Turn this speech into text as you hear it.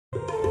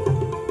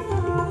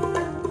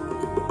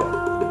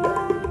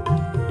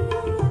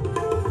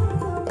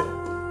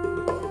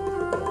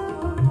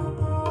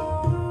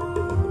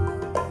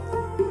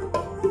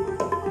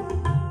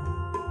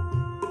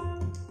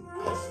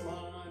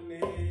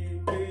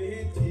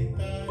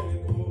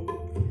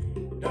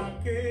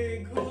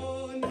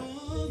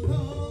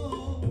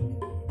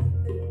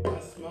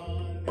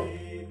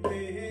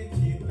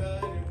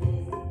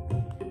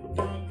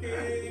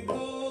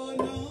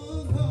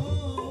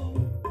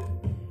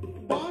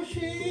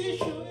শেষ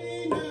হই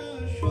না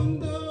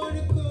সুন্দর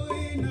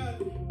কইনা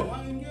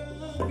ভাঙ্গা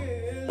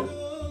গেল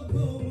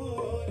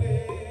ঘুমরে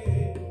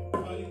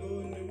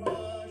ফাল্গুন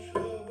মাস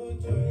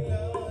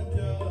চইলা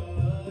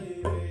যায়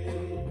রে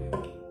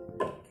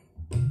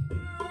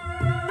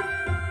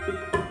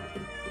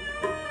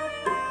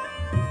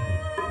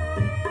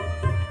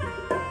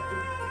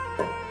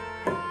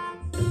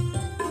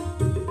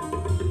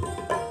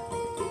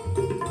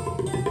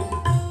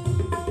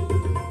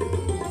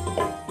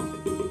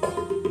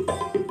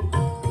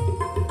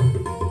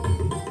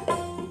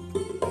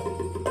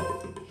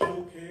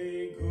সুখে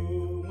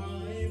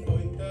ঘুমায়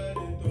বইতার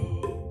দো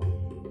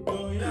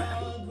দয়া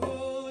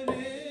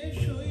ঘরে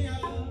শুয়া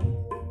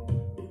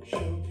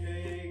সুখে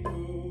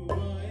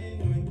ঘুমায়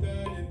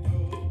নইতার দো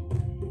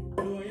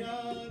দয়া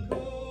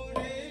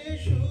ঘরে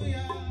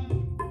শুয়া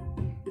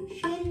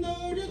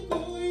সুন্দর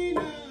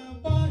কইনা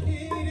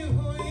বাহির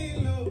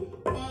হইল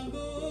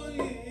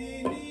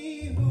পাগলিনী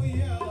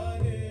হইয়া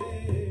রে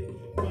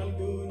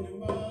ফাল্গুন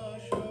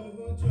মাস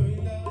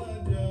চইলা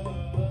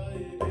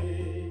যায় রে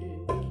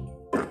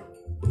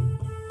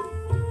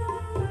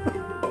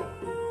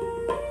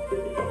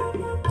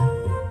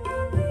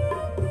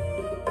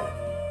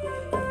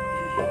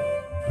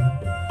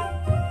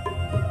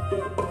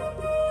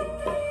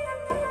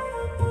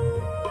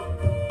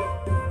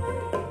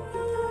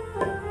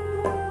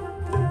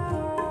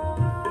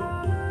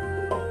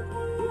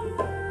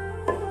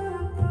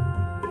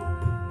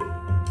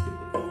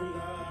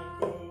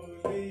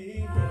কোলাকুলি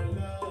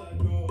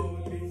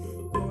গলাগলি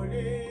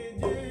করে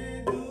যে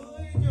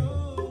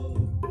দুইজন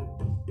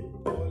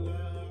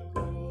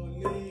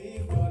কোলাকুলি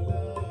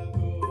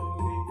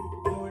গলাগলি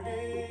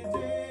করে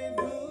যে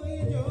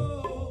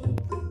দুইজন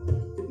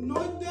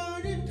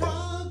নদার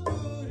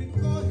ঠাকুর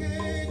কহে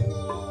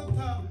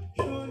কথা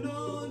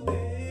শোনো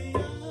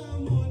দেয়া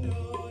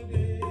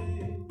মনরে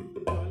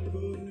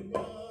ফাল্গুন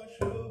মাস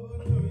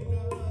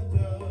চইলা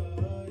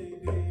যায়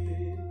রে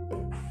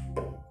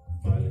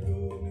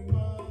ফাল্গুন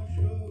মাস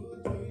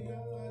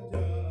চইলা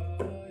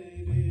যায়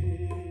রে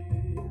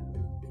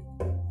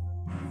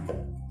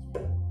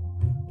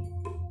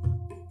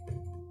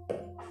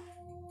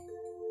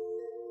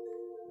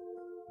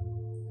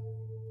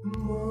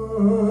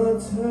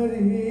মাছ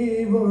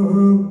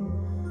হারিবাম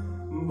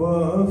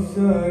বাপ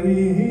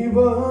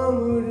সারিবাম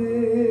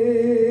রে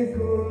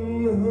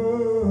কন্যা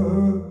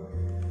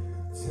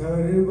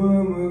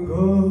ছাড়বাম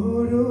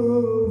ঘর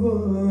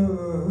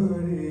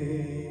বাড়ি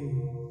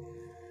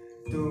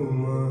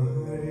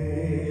তোমারে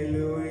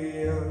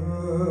লইয়া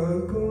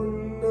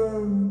কন্যা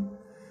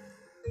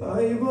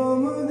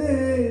আইবাম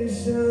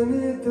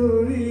দেশানে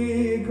তোরি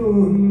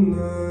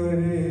কন্যা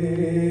রে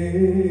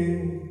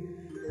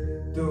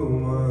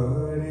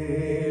তোমারে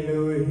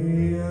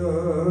লইয়া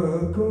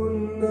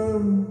কন্যা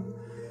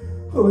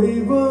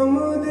হইবাম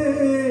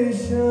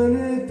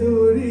দেশানে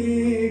তোরি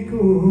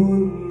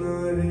কন্যা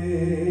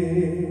রে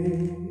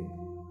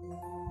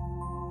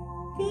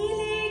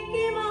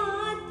তিলেকে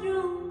মাত্র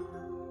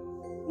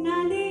না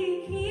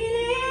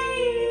দেখিলে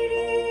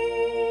রে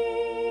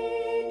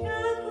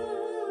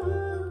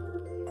ঠাকুর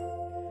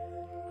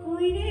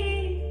হইরে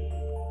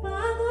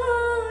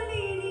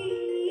পাগলিনী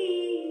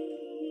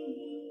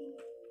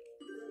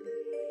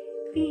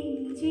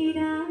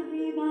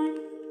পিঞ্জিরায়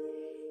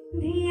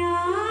বান্ধিয়া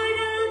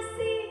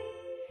রাখছে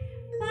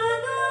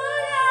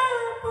পাগলা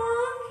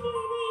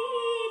পঙ্খিনী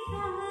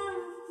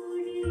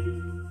ঠাকুরে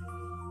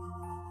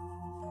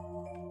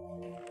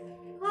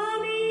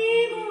আমি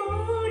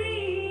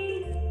মরি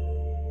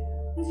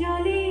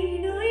জলে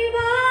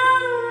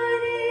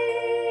ডুইবারে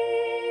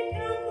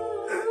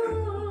ঠাকুর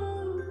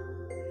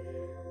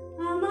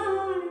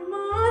আমার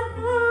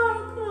মাথা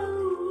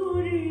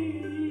করে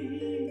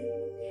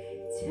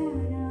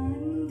ছাড়ান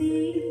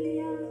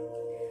দিয়া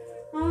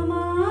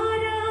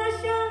আমার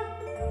আশা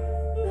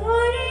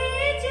ঘরে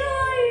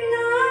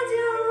চইলা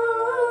যাও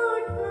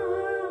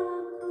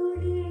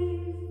ঠাকুরে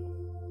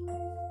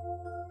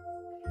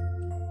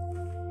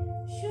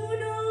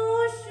শুনো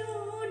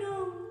শুনো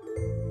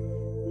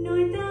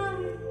নইতার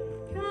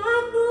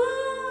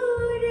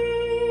ঠাকুরে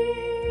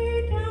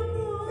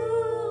ঠাকুর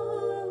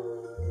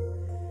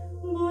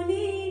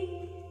বলি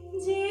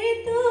যে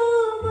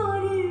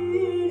তোমারে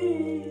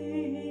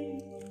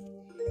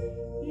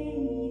এই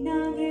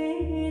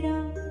নাগেরা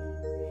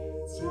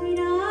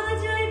ছাইরা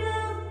যাইবা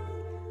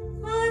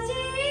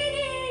আজি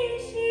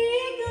সে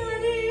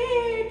গানে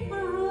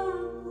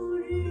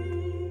ঠাকুরে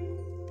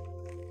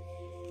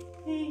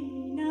এই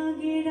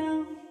নাগেরা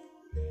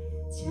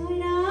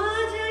ছাইরা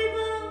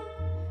যাইবা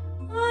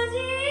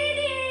আজি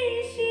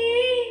সে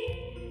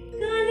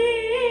গানে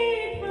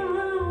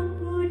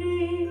ঠাকুরে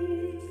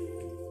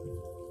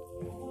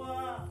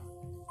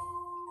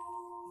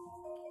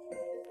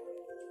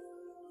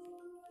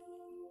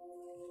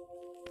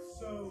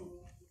So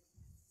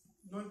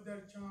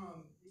Nodar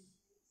Chand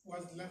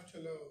was left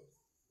alone.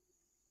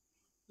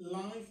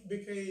 Life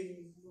became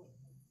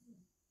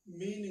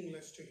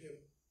meaningless to him.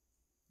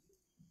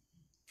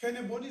 Can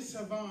a body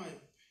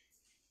survive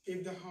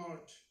if the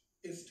heart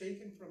is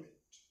taken from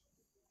it?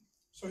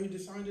 So he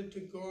decided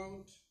to go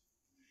out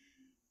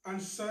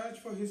and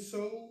searched for his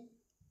soul,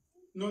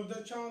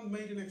 Nodda Chand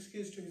made an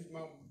excuse to his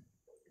mom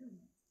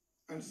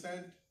and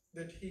said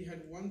that he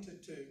had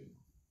wanted to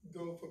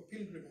go for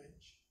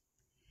pilgrimage.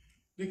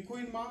 The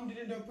Queen Mom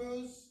didn't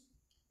oppose.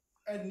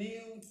 A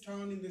new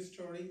turn in the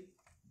story,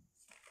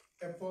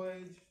 a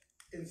voyage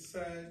in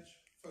search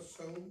for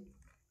soul,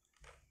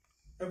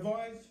 a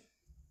voyage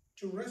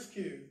to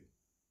rescue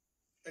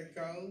a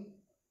girl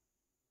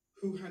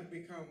who had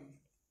become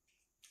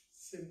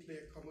simply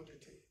a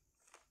commodity.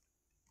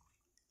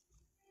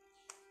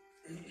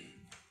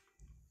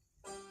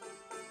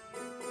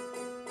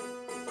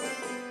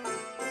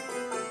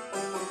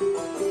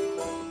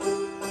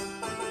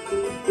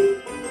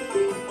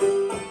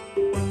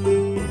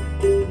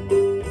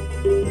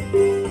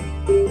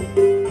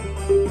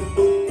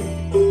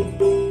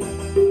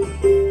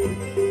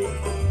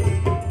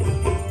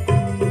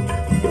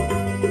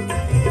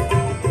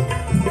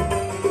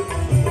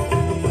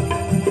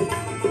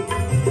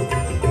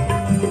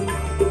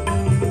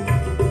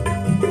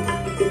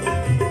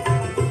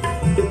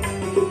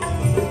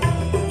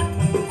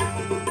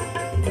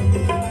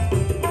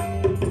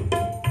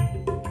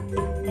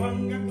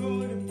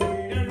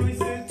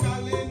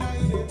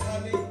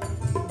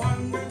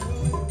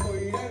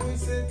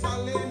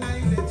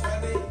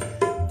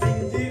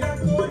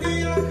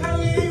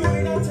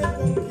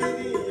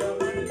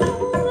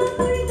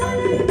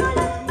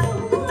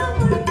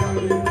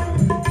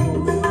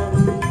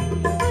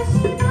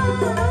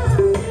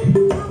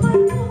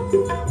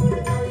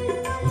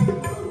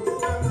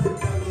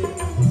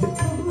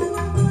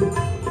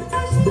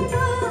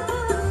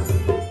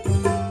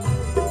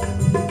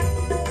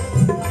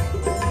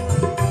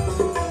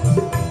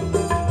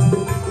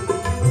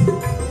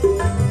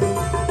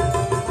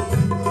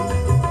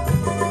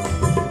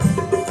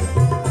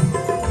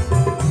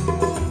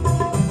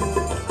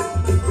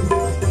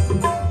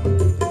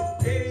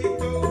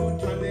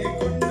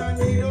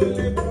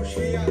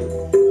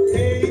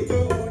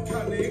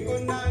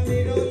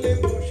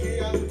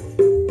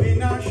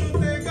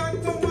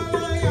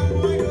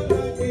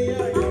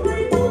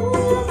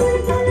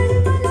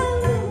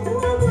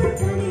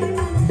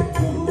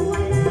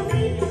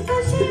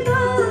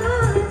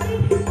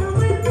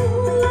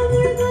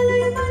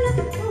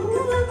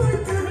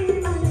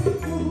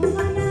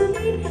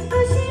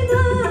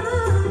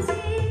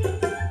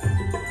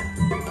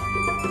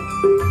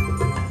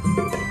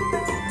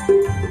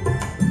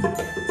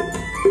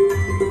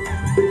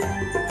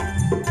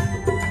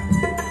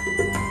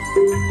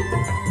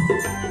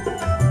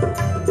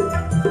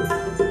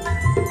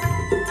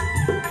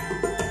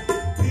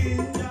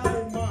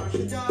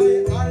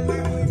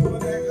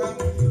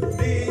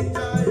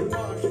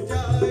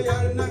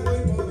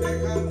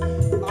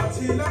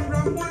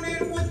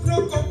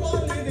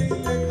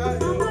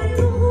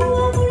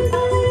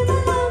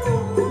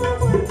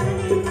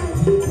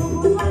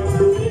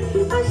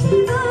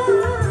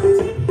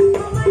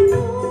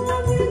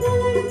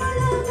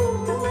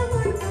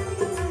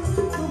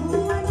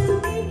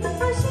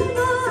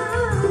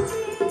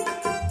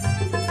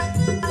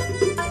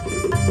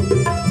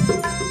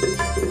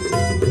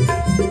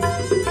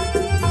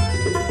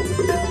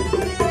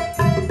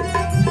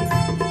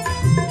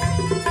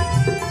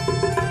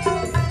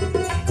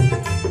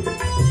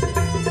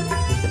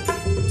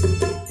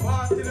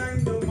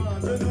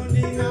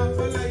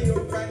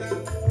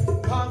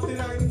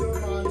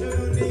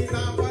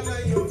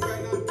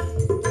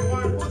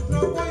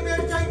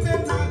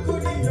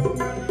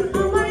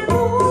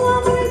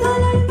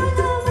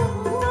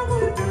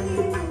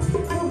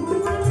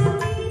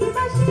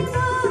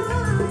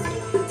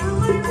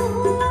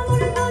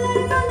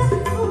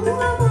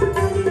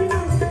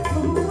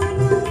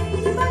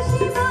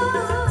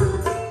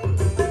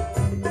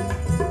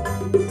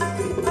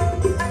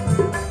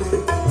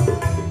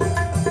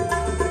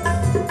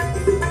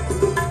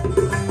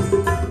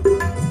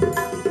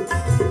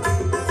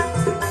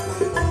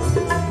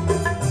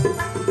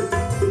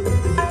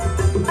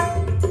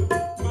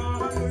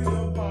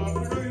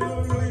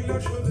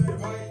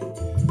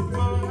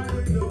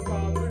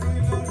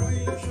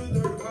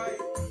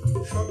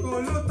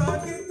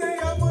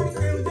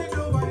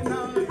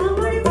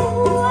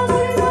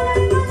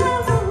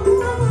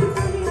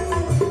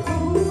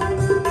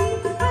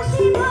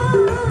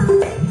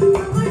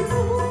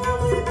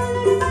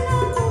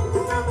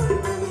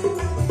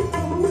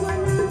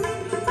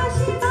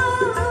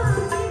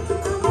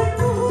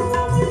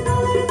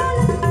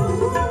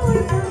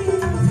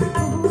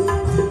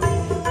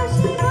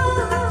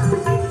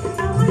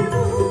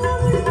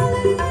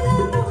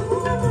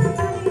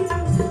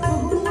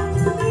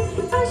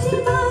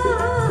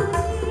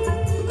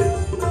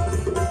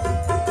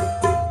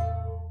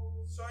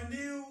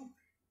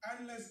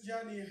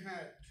 Journey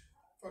ahead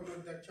for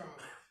Nodda Chand.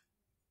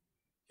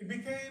 He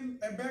became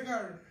a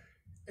beggar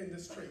in the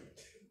street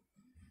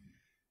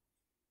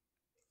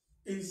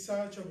in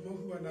search of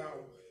Mahua now.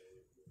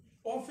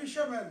 Oh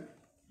fisherman,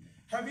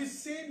 have you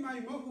seen my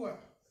Mahua?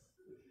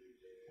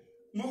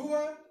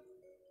 Mahua?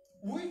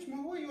 Which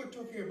Mahua you are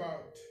talking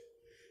about?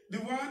 The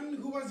one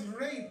who was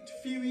raped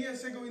a few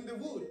years ago in the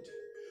wood?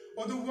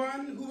 or the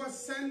one who was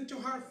sent to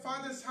her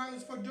father's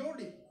house for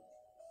dowry.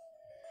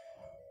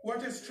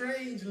 What a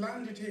strange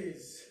land it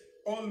is.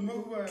 All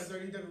Mahuas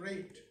are either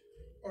raped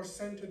or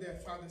sent to their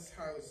father's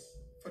house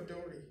for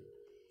dowry.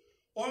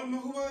 All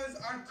Mahuas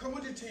are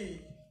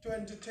commodity to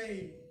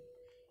entertain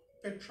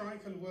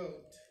patriarchal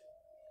world.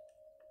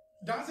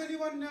 Does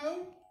anyone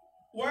know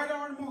where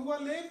our Mahua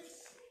lives?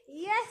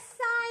 Yes,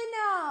 I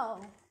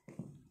know.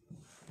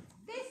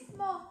 This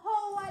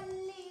Mahoa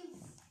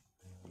lives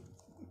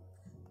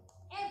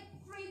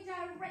every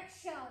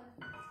direction.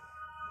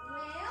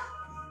 Well,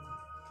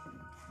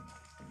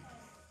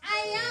 I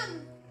am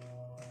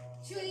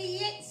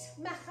Juliet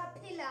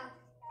Mahapila,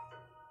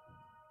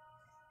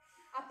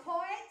 a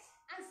poet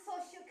and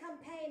social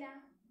campaigner.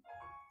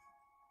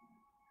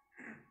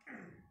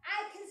 I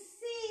can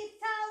see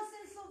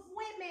thousands of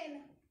women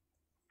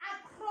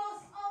across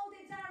all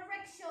the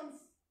directions.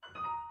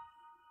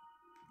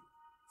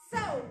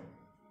 So,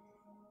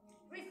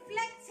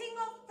 reflecting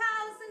of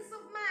thousands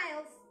of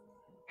miles,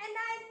 and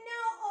I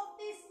know of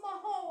this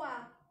Mahoa.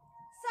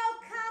 So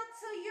come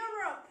to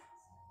Europe,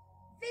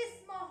 this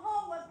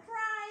Mahoa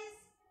cries,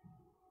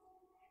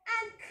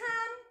 and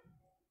come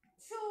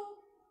to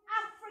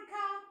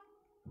Africa,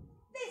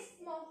 this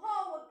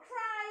Mahoa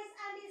cries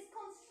and is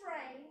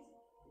constrained.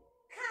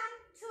 Come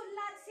to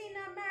Latin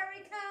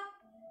America,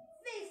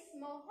 this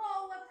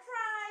Mahoa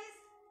cries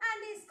and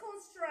is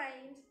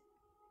constrained.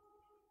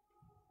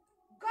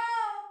 Go,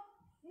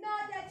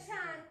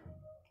 Noda-chan,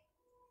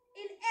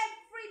 in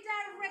every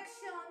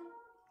direction,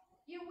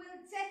 you will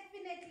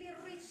definitely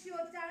reach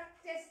your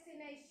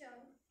destination.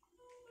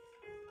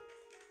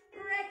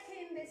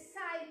 Breaking the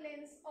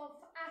silence of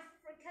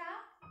Africa,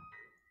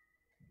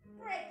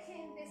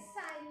 breaking the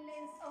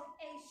silence of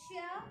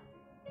Asia,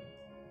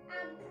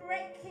 and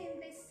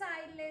breaking the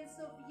silence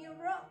of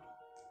Europe,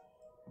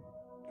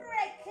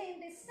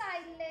 breaking the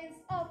silence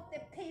of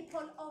the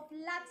people of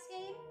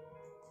Latin,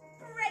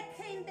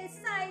 breaking the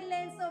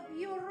silence of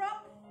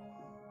Europe,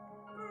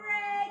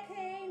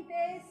 breaking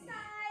the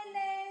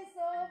silence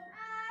of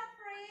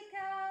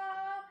Africa,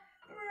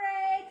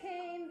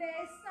 breaking the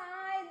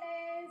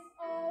silence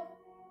of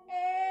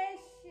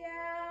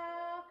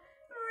Asia,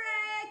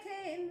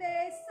 breaking the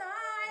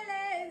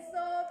silence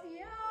of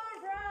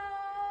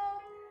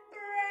Europe,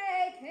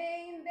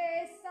 breaking the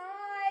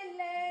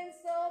silence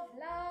of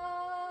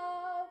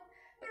love,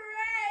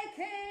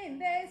 breaking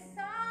the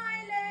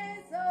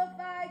silence of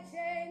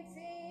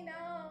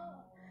Argentina,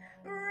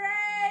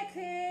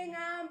 breaking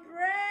and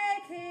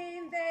breaking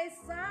the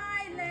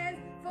silence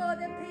for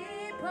the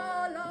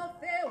people of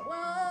the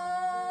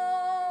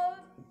world.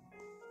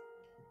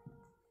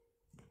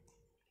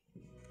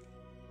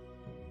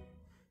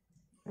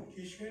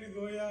 Kishir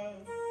Goya.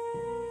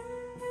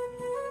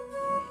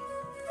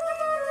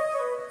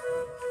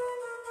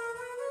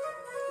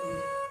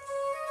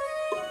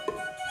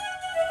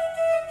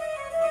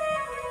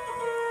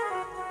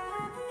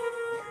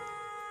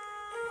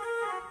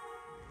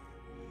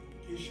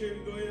 কিসের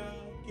গয়া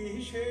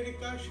কিসের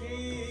কাশি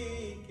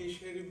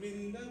কিসের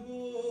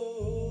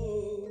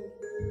বৃন্দাবন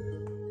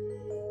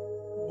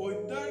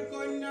বৈদ্যার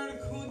কন্যার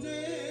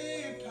খোঁজে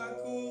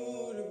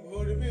ঠাকুর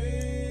ভরবে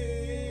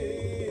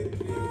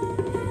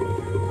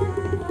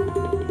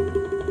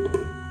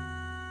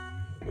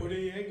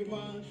ওরে 1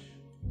 মাস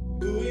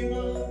 2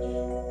 মাস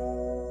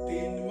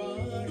 3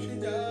 মাস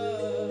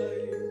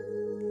যায়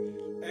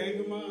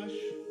 1 মাস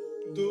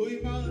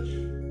 2 মাস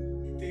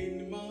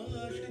 3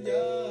 মাস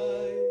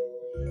যায়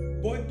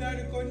বৈদ্যার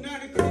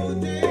কন্যার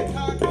খোঁজে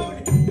ঠাকুর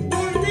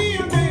ভরবে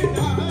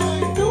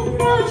বেড়ায়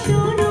তোমরা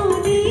শোনো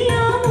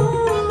দিয়া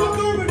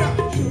তোমরা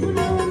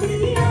শোনো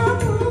দিয়া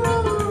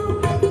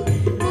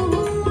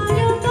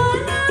মহুয়ার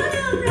কালার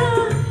আমরা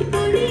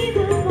করিব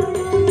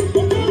বরণ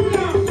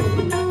তোমরা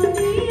শোনো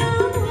দিয়া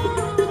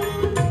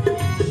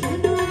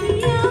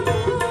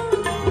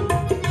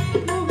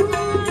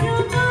মহুয়ার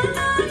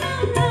কালার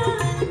আমরা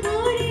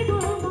করিব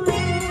বরণ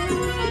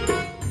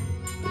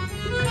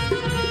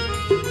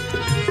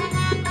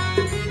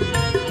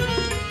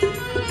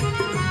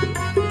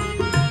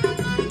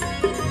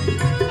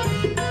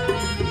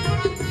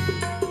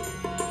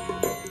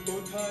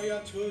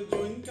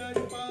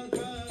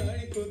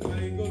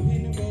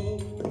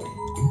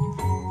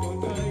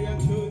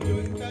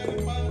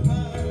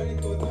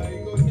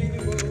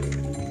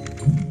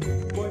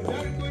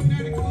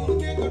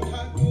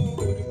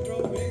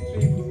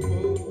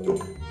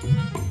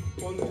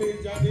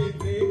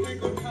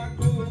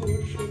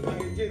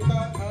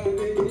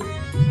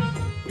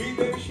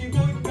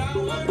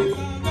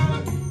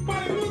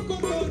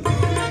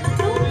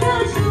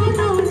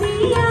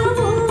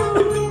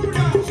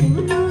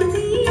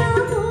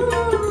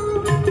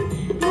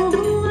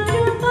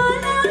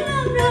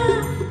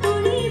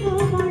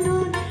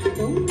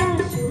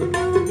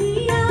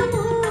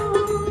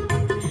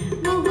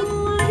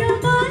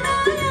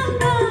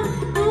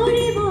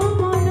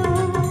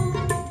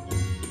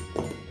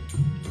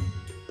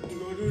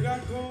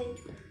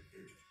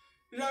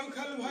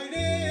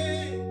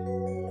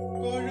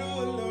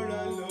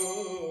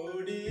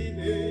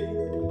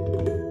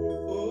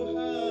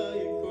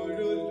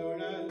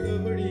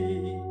সুন্দরী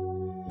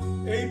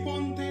এই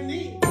পন্থে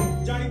নি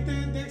যাইতে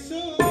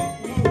দেখছো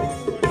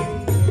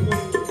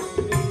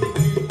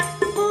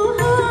ও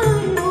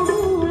হায়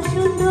মহুয়া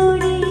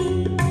সুন্দরী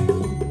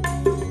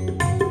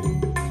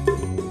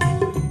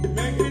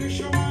মেঘের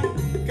সমান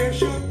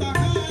কেশ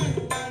তাহার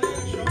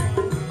তারের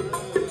সমান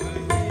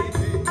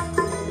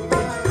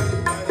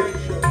তারের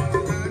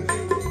সমান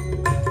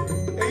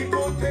এই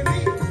পথে নি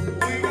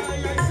উইড়াই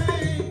আইছে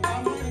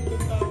আমার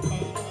তোতা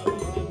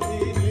পাখি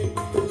রে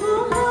ও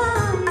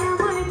হায়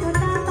আমার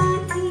তোতা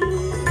পাখি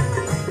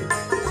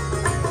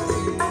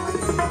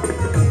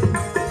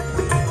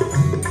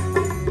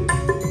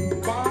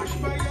বাঁশ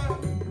বাইয়া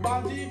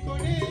বাজি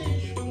করে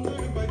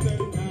সুন্দর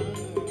বাজার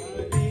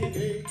নারী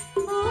রে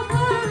ও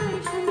হায়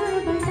সুন্দর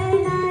বাজার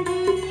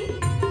নারী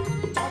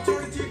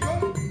চাচর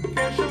চিকন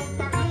কেশব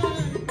তাহার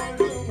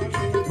পরমা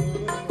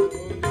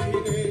সুন্দরী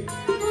রে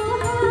ও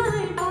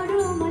হায়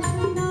পরমা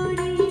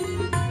সুন্দরী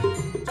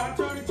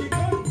চাচর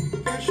চিকন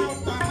কেশব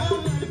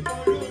তাহার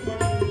পরমা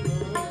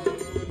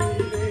সুন্দরী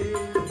রে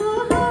ও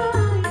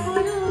হায়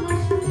পরমা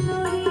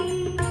সুন্দরী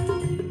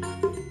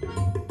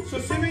So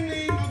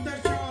seemingly Nodar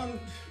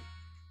Chand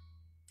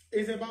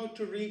is about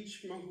to reach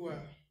Mahua,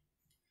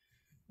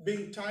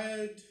 being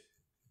tired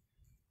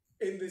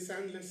in this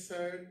endless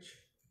search.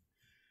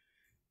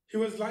 He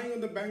was lying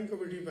on the bank of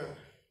a river,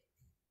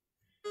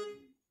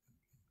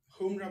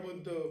 whom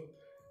Raboddo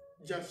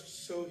just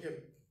saw him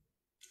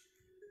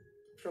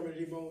from a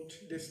remote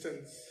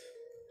distance,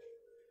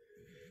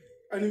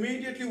 and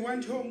immediately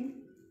went home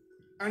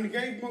and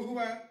gave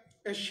Mahua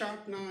a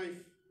sharp knife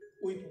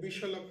with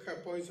Bishalakha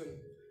poison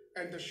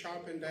at the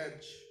sharpened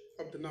edge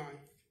of the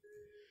knife.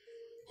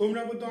 Whom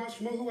Raboddo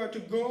asked Mahua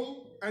to go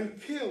and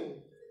kill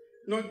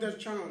Nodar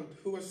Chand,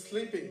 who was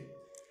sleeping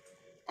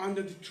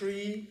under the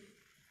tree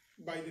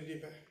by the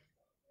river.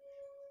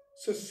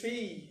 So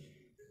see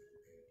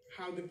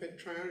how the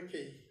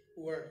patriarchy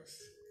works.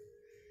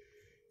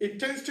 It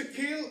tends to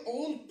kill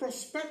all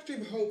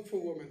prospective hope for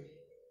women.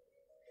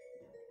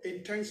 It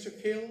tends to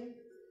kill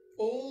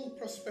all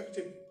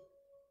prospective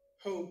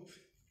hope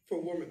for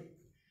women.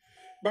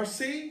 But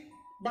see,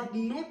 but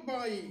not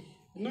by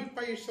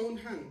its own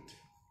hand,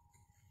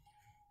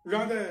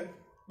 rather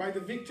by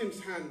the victim's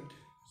hand,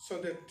 so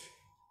that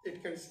it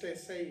can stay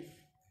safe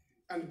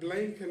and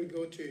blame can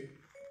go to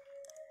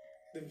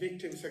the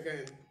victims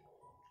again.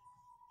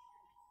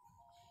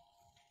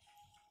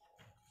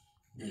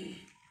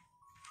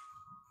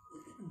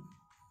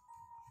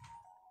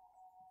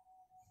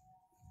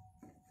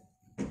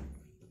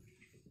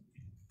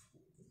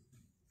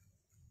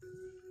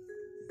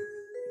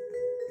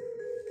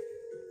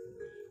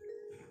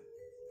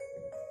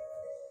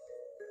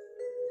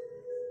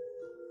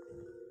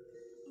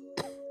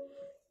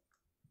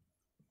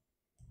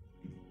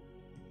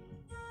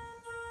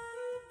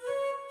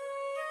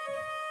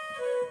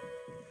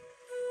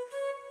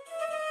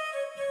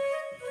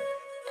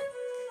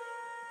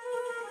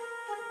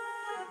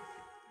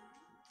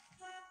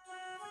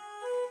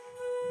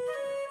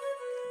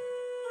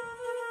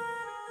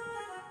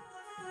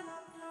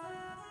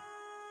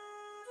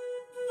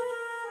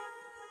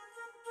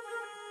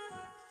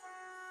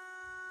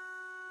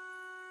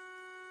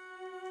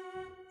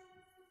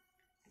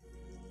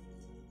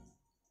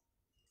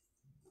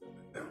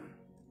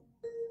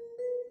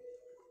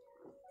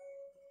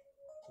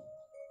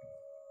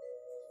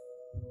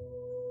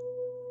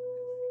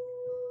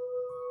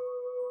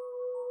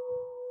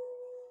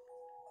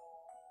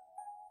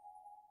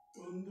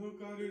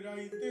 অন্ধকার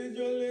রাইতে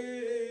জ্বলে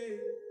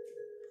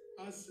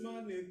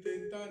আসমানেতে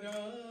তারা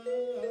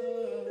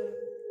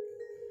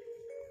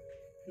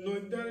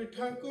নদার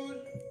ঠাকুর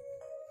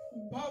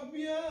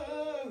ভাবিয়া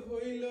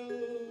হইল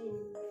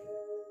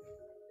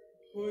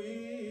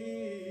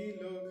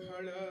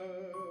খাড়া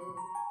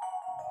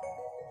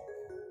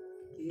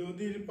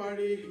নদীর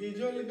পাড়ে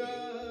হিজল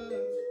গাছ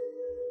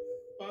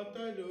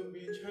পাতার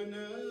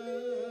বিছানা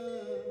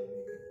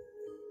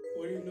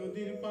ওই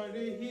নদীর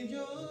পাড়ে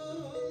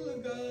হিজল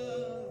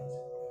গাছ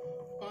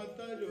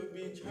পাতার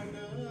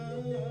বিছানা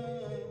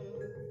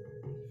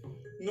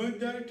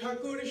নদার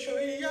ঠাকুর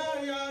শইয়া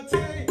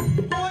আছে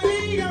ওই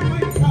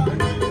আমার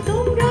খানা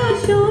তোমরা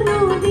শোনো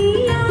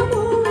দিয়া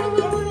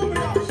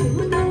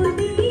শোনো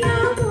দিয়া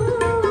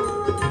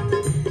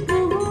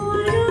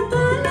মহুয়ার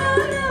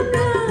পালার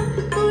আমরা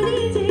করি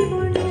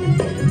জীবন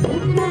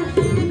তোমরা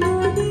শোনো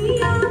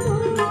দিয়া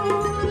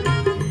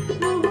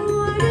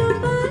মহুয়ার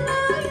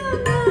পালার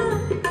আমরা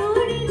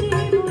করি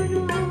জীবন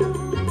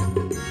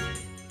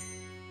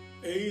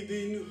এই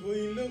দিন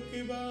হইল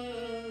কিবা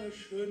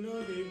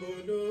সোনারি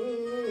বলো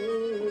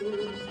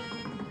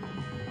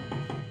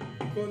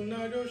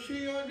কন্যা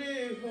রসিয়রে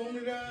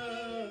হোমরা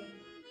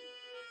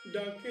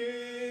ডাকে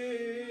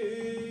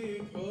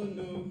ঘন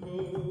উঠো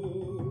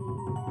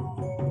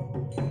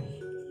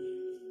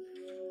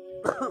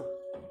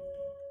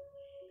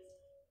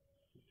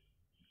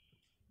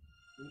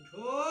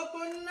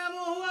কন্যা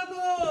মহুয়া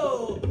গো,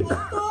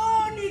 কত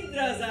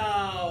নিদ্রা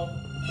যাও।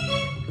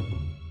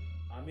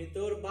 আমি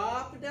তোর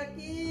বাপ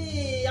ডাকি,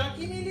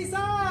 আঁখি মিলি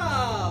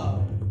চাও।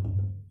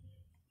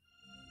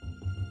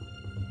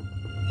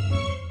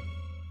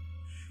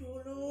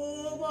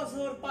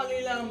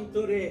 পালিলাম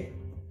তোরে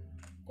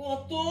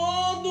কত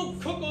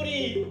দুঃখ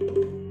করি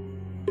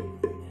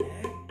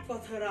এক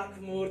কথা রাখ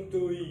মোর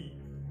তুই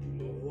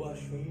মহুয়া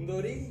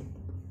সুন্দরী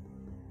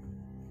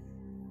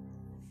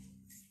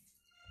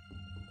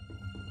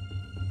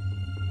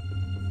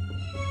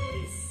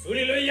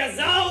ছুরি লইয়া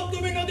যাও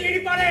তুমি নদীর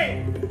পারে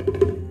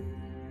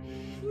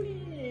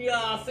শুনিয়া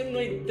আছেন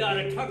নৈদ্যার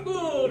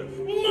ঠাকুর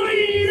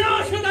মাইরা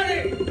সদারে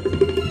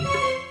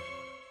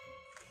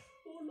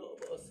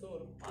 16 বছর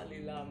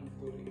পালিলাম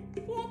তোরে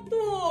কত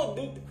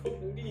দুঃখ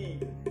করি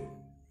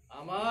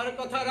আমার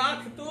কথা রাখ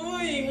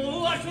তুই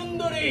মহুয়া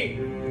সুন্দরী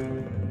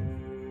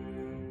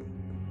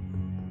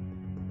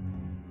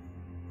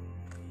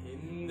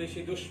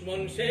হিন্দেশি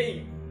দুশ্মন সেই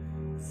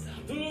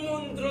জাদু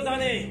মন্ত্র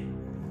জানে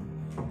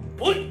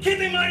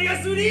পক্ষেতে মারিয়া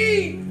চুরি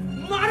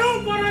মারো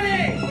পরারে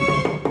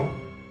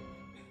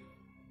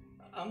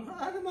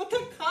আমার মাথা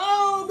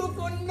খাও গো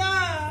কন্যা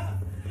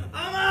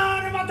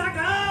আমার মাথা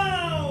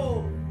খাও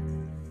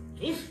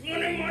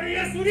দুশ্মনে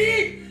মারিয়া চুরি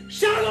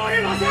সাগরে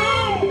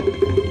ভাসাও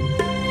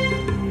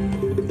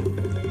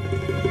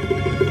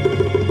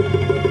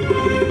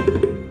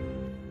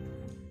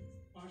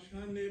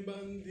পাষাণে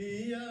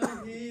বান্ধিয়া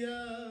হিয়া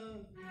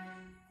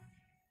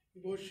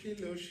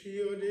বসিল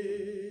শিয়রে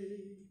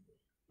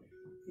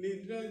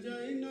নিদ্রা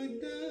যায়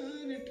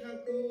নৈদ্যার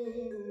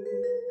ঠাকুর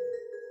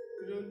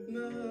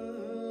রত্না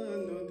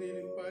নদীর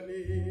পারে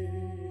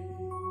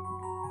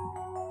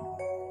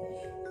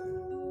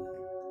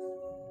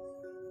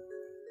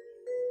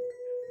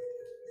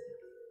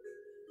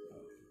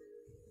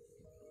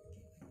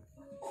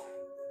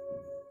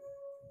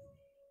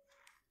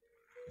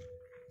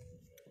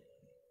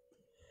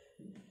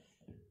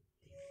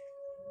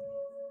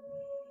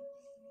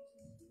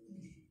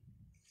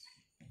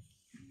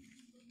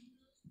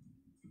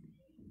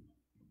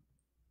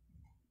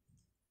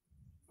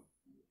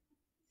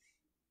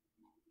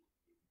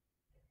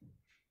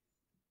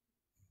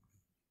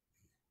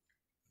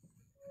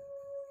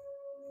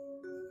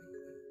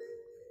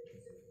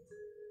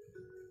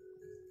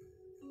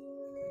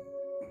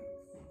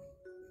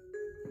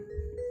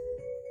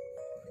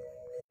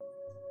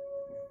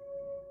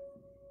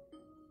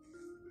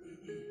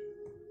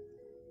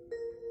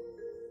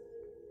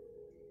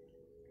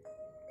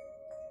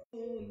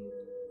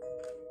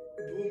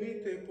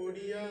ভূমিতে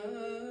পড়িয়া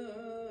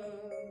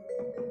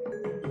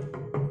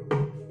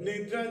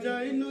নিদ্রা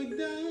যায়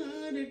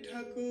নৈদ্যার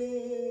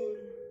ঠাকুর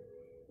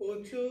ও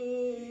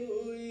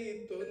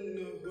চৈতন্য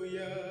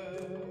হইয়া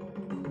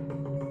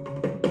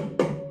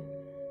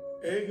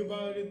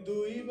একবার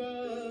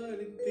দুইবার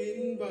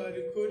তিনবার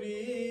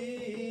করি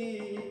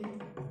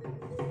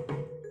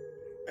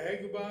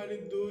একবার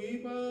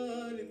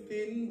দুইবার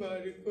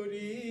তিনবার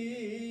করি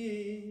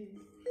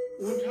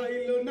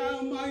উঠাইল না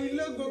মাইল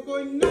গো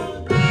কন্যা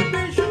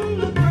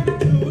বেসুমার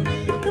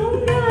চুরি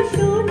তোমরা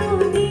শোনো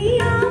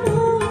দিয়া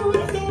মোর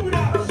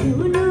তোমরা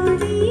শোনো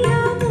দিয়া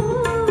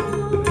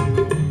মোর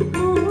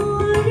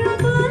মোর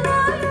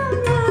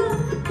বলায়না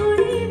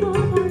করিব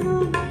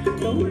বরণ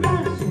তোমরা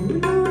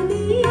শোনো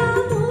দিয়া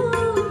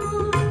মোর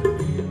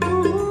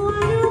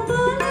মোর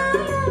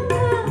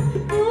বলায়না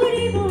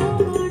করিব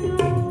বরণ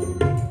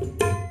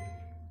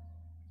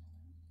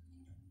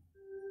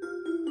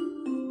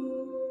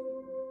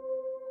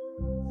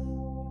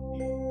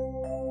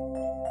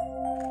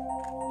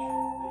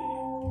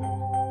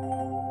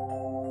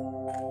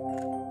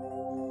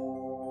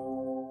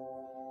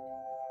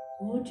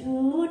ওঠো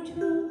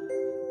ওঠো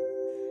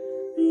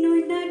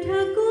নৈনা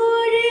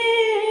ঠাকুরে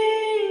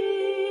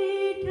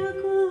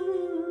ঠাকুর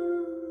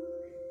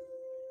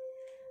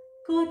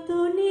কত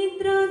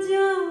নিদ্রা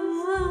যা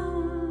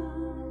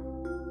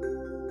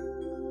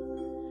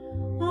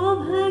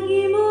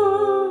অভাগী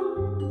মন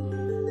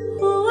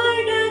হওয়ার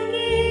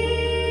ডাকে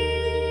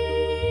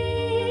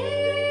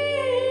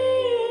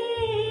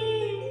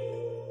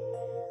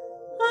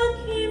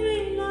আখি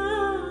মেলা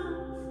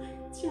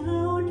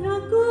চাও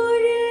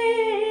ঠাকুরে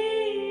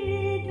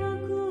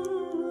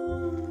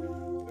ঠাকুর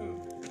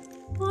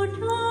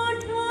ওঠো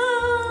ওঠো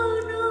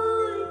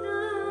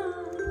নয়না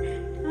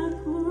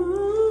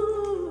ঠাকুরে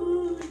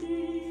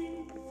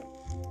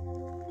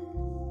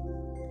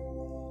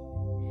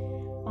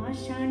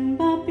পাষাণ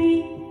বাপে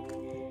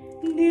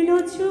দিল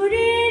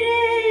ছুরি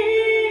রে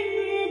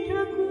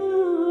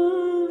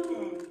ঠাকুর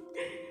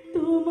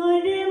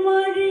তোমারে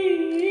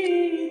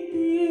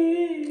মারিতে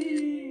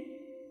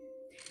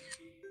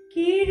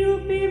কি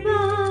রূপে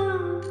বা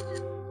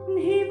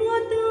নিব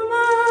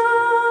তোমার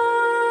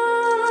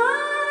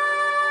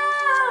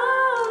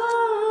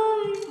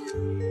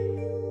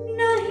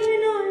নাহি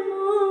নয়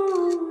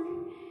মোর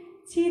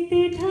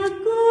চিতে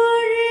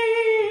ঠাকুরে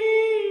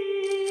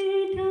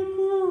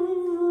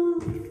ঠাকুর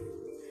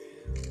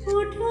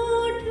ওঠো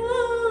ওঠো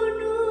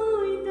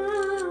নয়না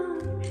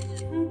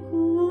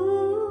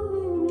ঠাকুরে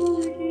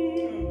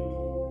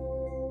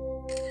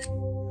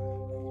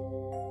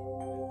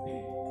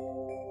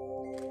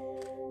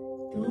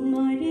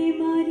তোমারে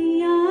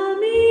মারিয়া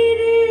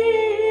মেরে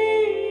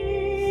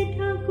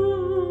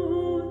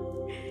ঠাকুর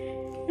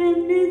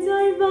কেমনে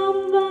যাই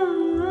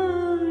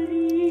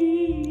বাম্বারি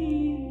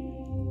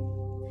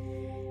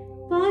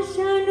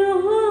ভাসানো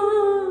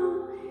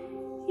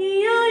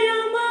হিয়ায়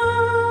আমায়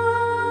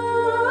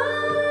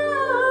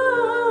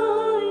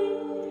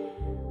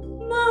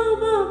মা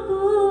বাপ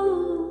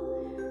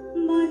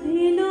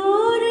বাঁধিল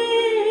রে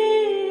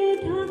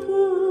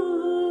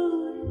ঠাকুর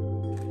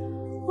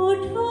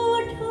ওঠো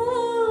ওঠো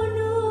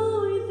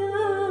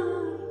নইদার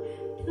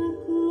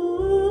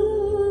ঠাকুরে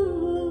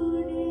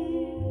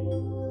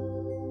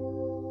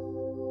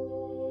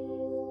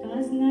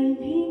কাজ নাই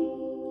ভিন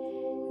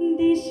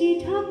দেশি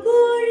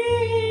ঠাকুরে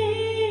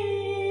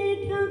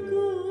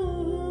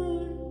ঠাকুর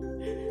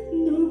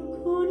দুঃখ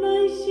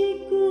নাই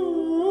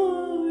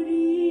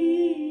শিকরি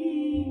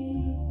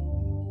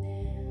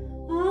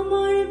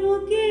আমার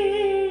বুকে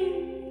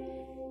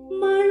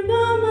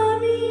মারবা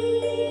মামি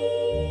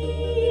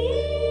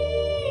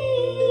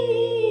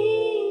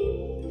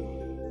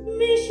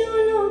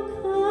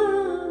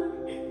বিশালক্ষার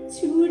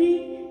ছুরি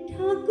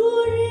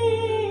ঠাকুরে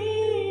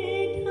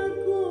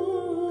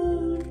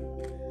ঠাকুর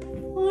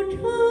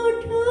ওঠো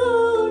ওঠো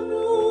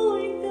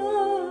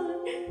নইদার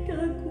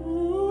ঠাকুরে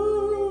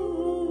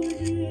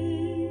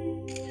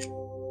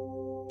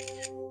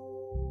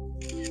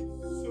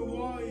So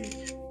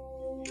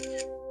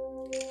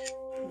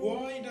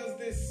why does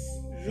this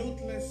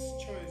ruthless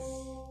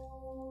choice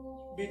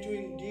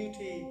between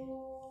duty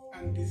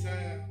and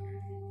desire,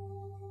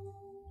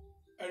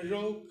 a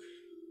rock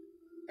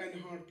and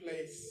hard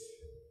place,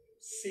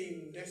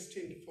 seem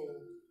destined for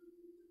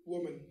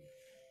woman?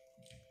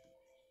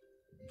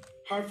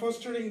 Her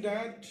fostering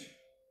dad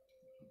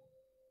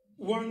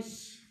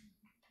wants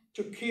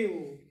to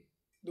kill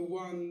the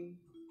one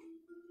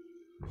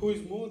who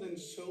is more than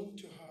soul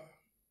to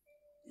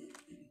her.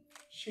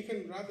 She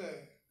can rather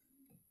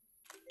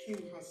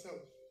kill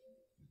herself.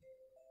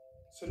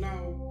 So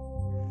now,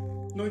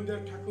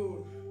 Noida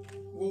Thakur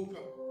woke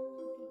up.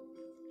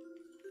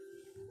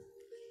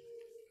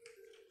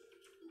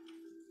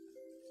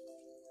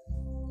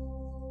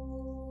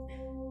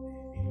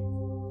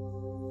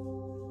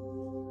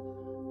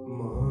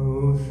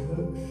 माओ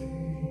साक्षी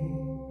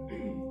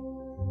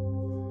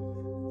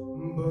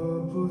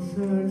बापू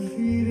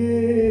साक्षी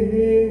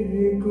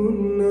रे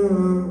कुन्ना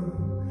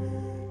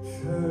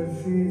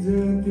साक्षी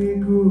जाति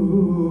को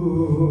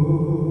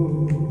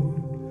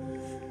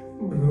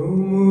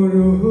भ्रमर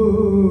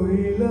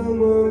हইলাম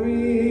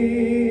আমি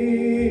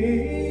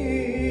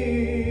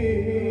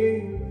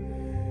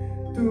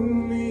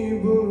তুমি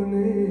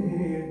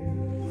বনের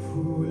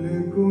ফুল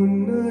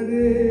কন্যা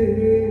রে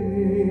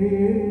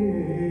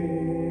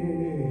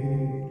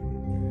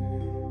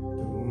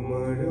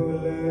তোমারও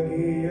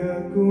লাগিয়া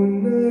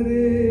কন্যা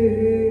রে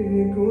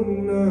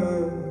কন্যা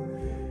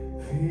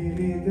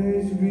ফিরি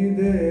দেশ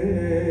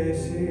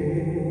বিদেশে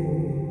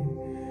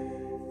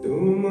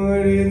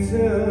তোমার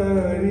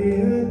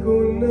ছাড়িয়া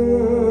কন্যা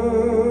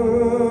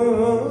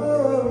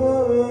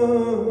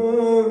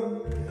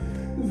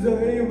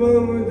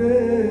যাইবাম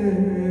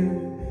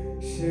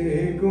দেশে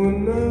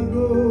কন্যা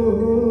গো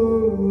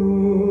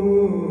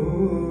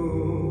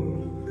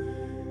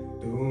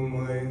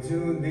তোমায়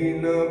যদি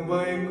না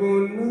পাই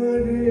কন্যা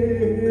রে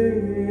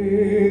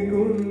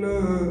কন্যা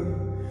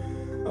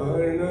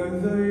আর না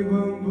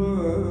যাইবাম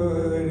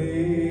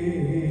পারি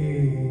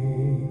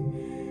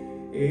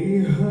এই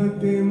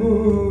হাতে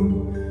মোর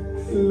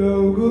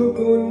লৌগ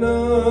কন্যা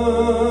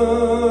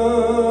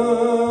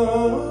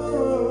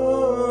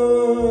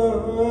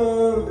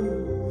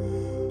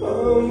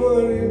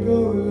আমার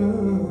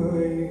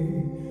গলায়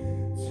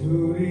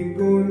ছুরি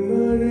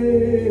কন্যা রে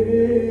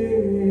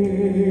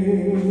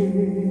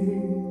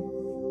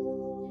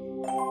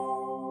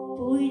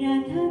পইরা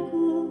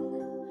থাকুক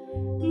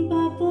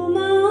বাপ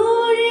মা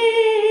রে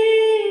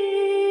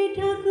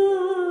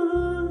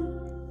ঠাকুর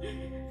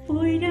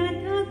পইরা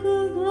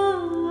থাকুক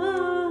ঘর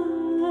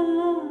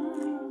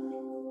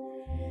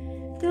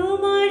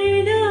তোমার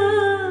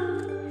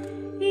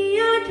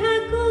ইয়া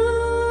ঠাকুর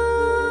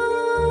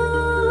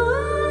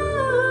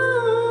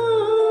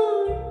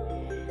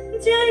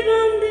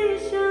যাইবাম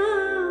দেশা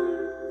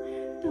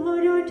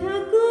তোর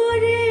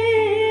ঠাকুরে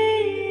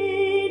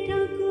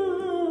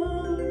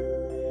ঠাকুর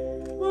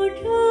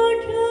ওঠো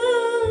ওঠো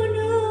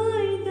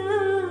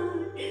নইদার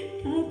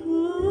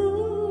ঠাকুরে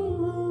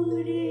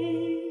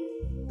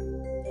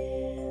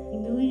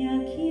দুই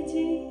আখি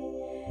যে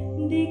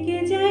দেখে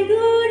যায়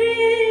গোরে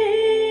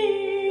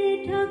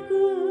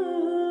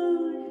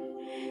ঠাকুর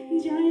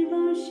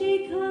যাইবা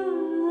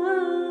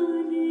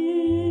সেখানে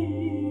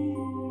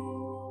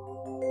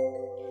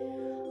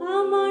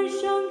আমার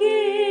সঙ্গে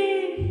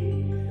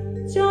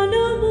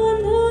চলো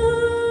বন্ধু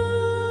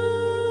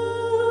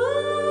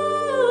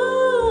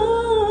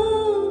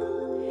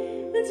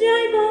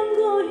যাইবাম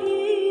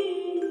গহি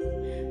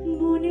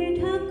মনে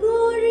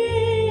ঠাকুরে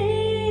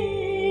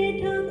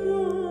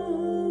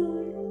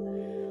ঠাকুর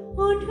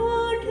ওঠো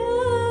ওঠো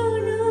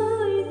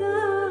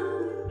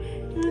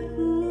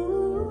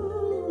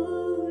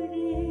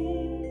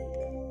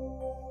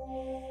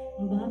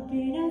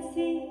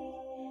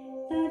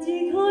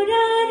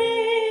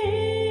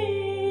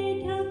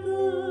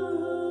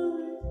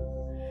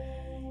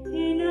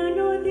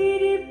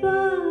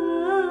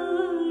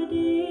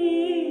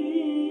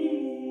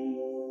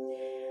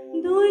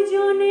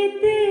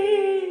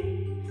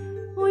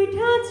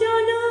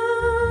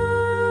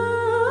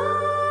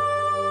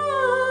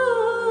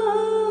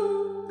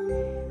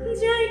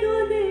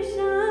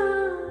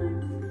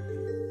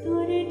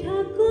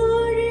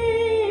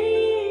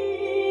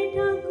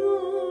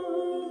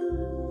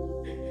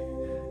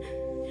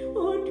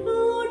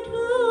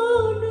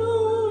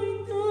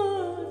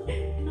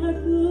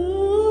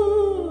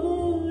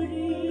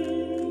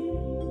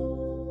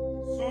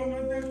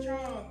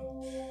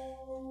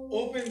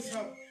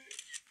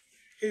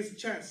his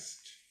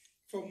chest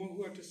for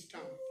Mohua to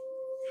stop.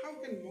 How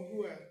can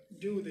Mohua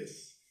do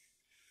this?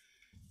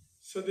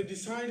 So they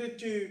decided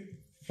to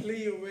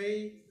flee away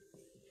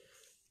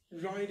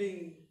riding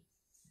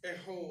a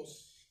horse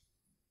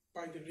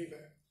by the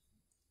river.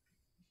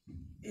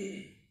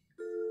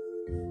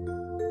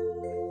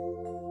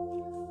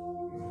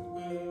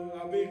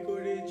 আবে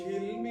করে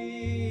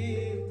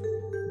ঝিলমিল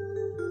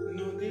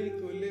নদীর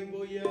কোলে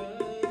বইয়া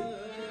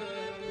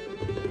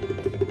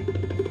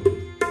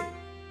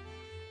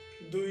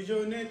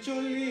দুইজনে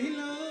চলিল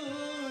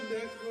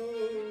দেখো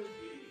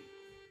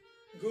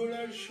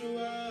ঘোড়ার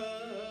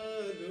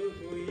সোয়াদ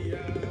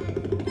হইয়া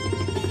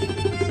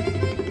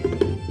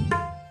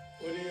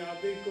ওরে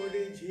আবে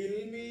করে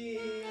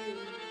ঝিলমিল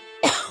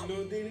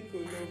নদীর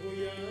কোলে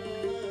বইয়া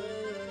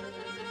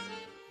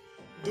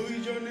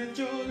দুইজনে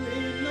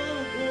চলিল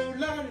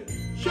ঘোড়ার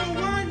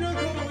সোয়াদ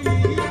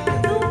হইয়া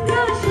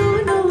তোমরা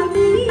শোনো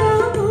দিয়া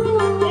মো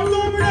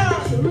তোমরা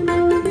শোনো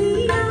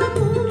দিয়া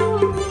মো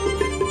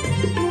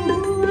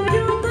মহুয়ার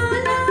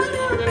মালা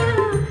আমরা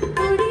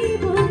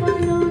করিব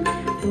বরণ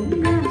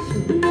তোমরা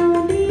শোনো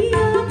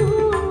দিয়া মো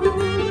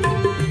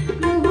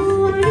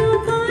মহুয়ার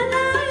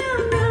মালা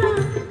আমরা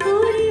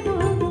করিব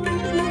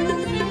বরণ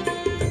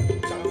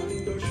চাঁদ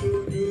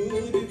সূর্য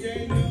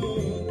যেন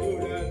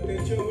ঘোড়াতে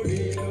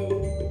চড়িল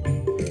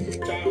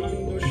চাঁদ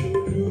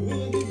সূর্য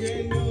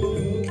যেন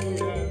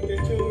ঘোড়াতে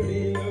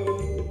চড়িল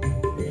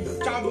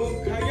চাবুক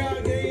খাইয়া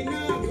দেই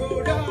না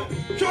ঘোড়া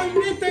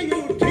চন্ডিতে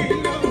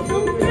উঠিল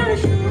তোমরা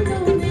শোনো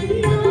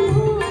দিয়া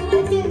মো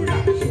তোমরা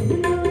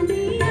শোনো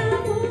দিয়া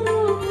মো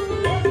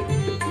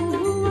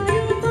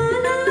মহুয়ার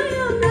মালা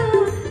আমরা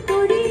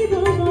করিব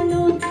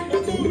বরণ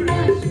তোমরা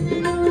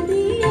শোনো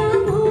দিয়া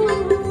মো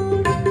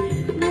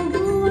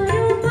মহুয়ার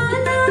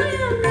মালা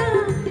আমরা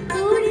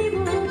করিব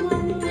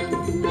বরণ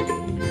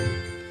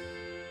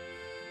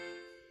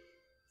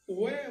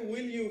Where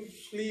will you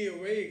flee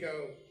away go?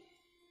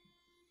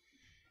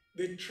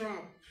 The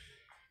trap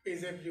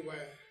is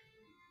everywhere.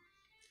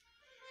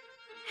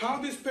 How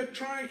this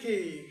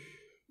patriarchy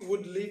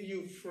would leave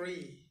you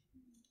free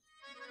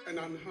and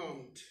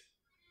unharmed.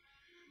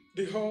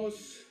 The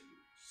horse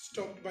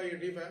stopped by a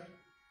river.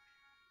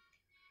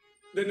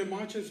 Then a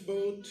merchant's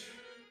boat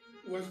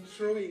was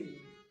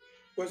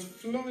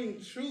flowing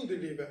through the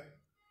river.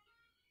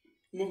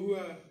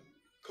 Mohua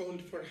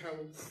called for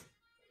help.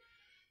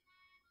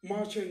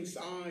 Merchant's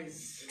eyes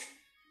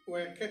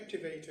were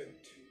captivated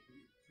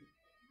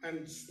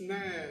and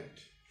snared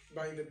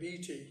by the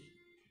beauty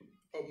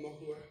of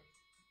Mohua.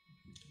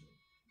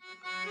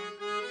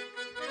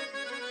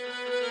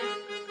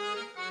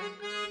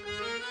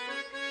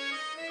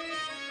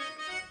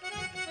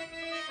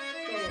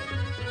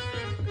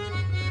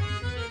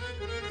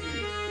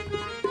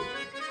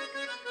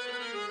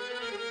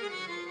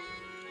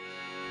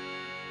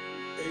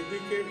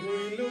 এইদিকে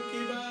হইল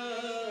কিবা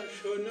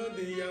শোনো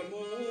দিয়া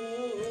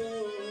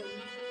মন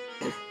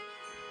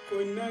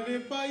কন্যারে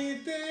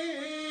পাইতে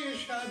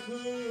সাধু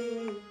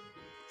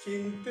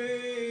চিনতে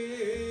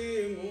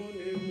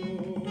মনে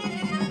মন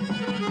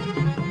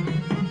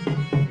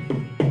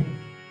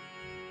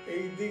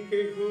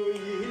এইদিকে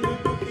হইল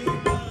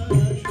কিবা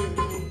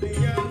শোনো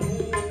দিয়া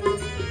মন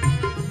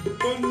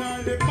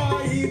কন্যারে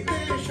পাইতে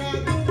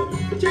সাধু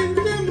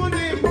চিনতে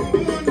মনে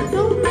মন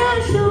তোমরা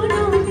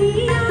শোনো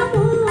দিয়া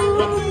মো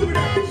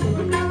তোমরা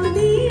শোনো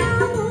দিয়া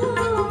মো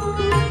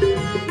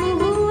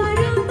মহুয়ার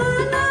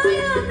মালা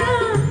আমরা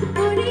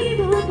করিব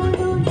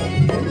বরণ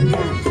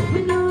তোমরা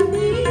শোনো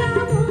দিয়া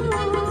মো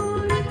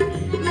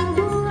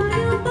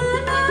মহুয়ার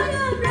মালা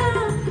আমরা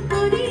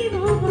করিব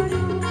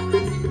বরণ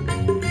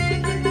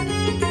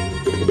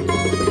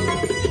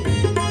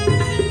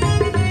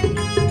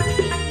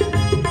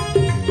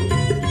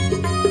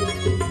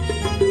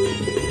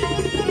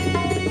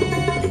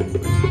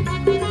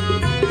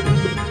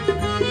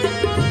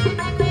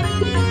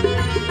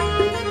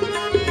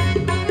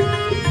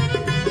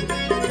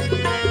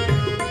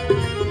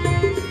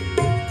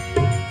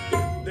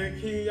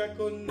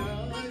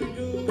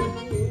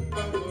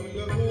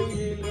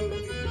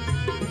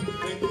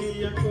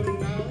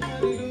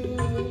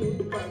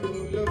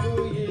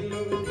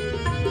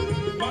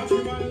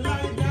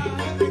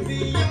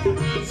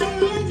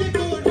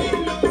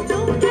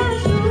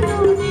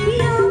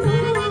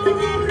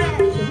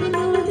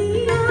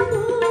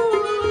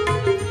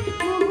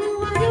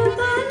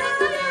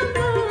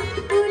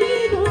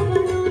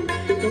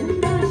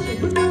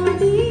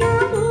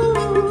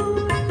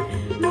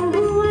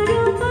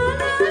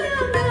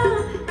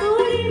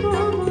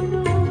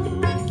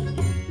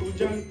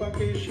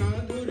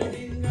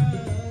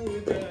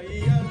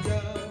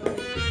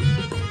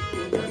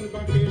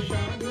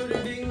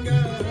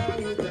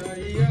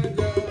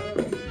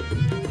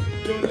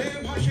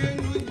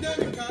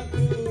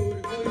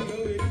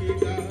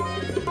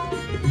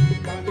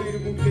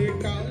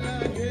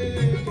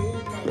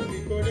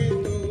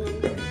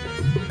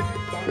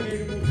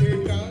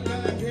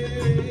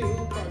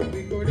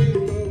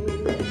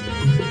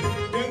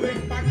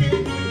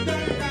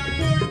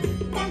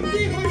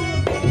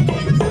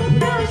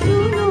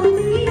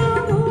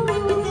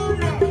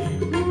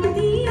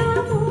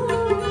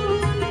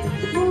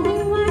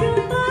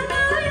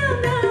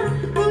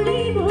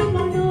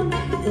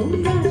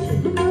তোমরা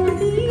শুনো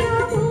দিয়া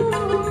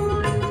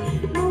মন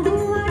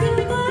মহুয়ার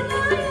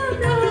গলায়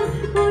আমরা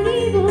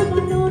করিব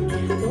বদন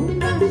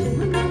তোমরা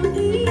শুনো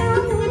দিয়া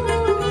মন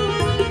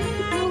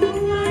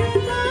মহুয়ার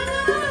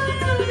গলায়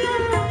আমরা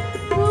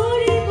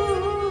করিব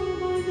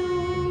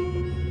বদন।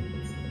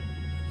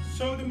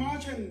 So the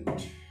merchant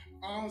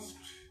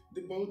asked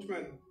the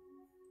boatman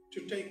to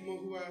take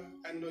Mohua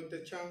and Nodda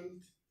Chand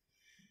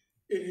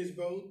in his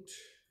boat.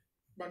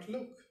 But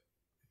look,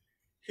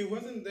 he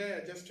wasn't there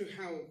just to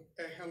help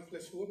a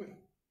helpless woman.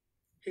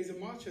 He's a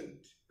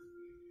merchant.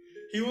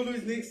 He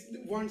always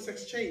wants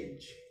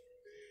exchange.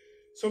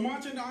 So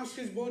merchant asked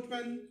his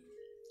boatman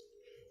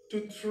to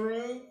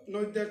throw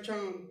Nodda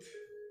Chand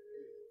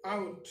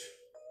out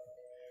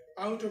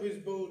of his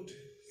boat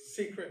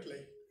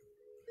secretly.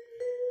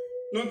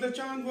 Nodda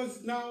Chand was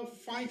now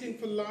fighting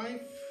for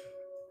life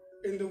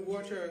in the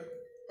water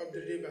of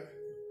the river,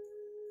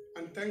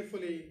 and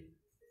thankfully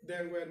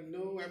there were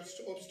no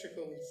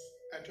obstacles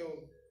at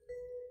all.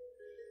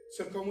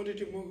 So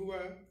commodity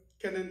Mohua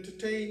can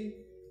entertain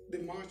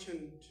the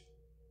merchant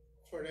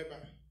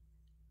forever.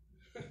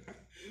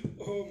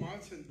 Oh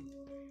merchant,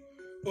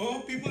 oh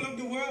people of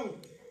the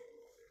world,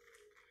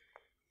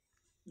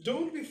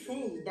 don't be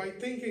fooled by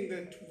thinking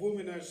that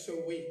women are so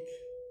weak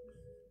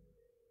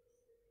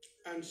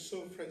and so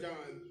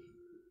fragile.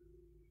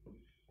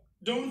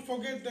 Don't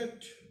forget that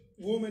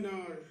women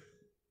are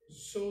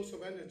source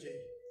of energy.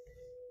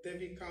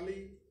 Devi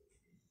Kali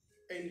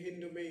in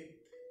Hindu myth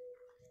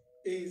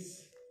is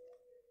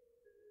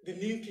the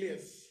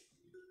nucleus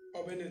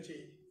of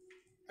energy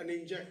and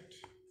inject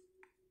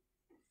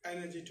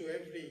energy to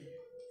every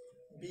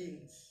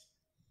beings.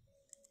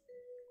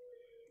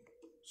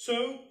 So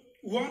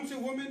once a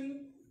woman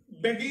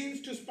begins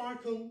to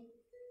sparkle,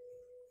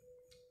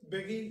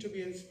 begin to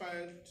be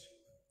inspired,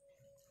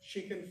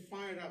 she can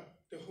fire up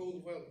the whole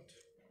world.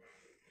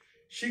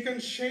 She can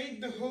shake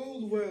the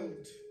whole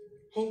world,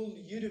 whole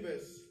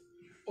universe,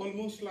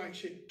 almost like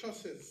she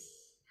tosses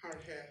her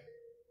hair.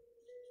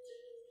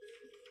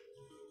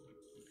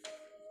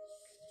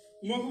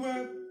 Mohua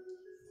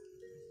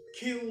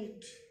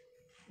killed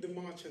the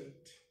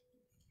merchant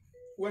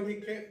when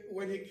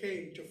he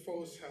came to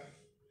force her.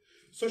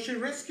 So she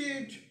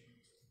rescued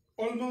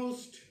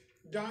almost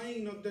dying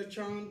Nodda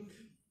Chand.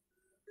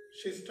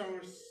 She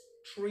starts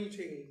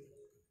treating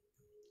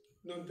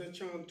Nodda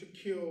Chand to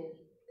cure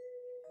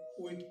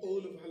with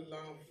all of her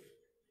love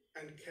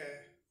and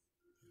care.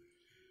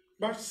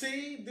 But see,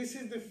 this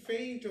is the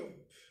fate of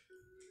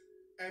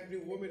every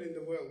woman in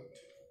the world.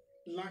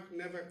 Luck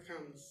never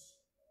comes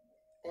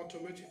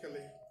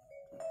automatically.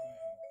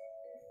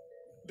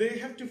 They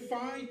have to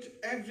fight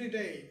every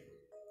day.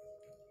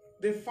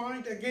 They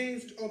fight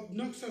against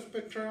obnoxious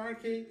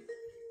patriarchy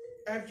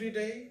every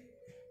day.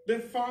 They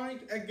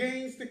fight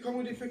against the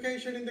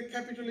commodification in the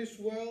capitalist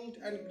world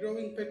and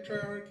growing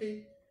patriarchy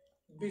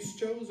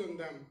bestows on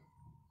them.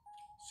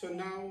 So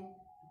now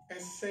a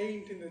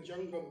saint in the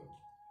jungle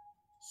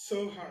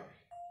saw her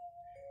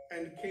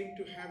and came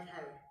to have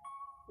her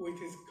with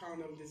his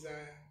carnal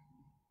desire.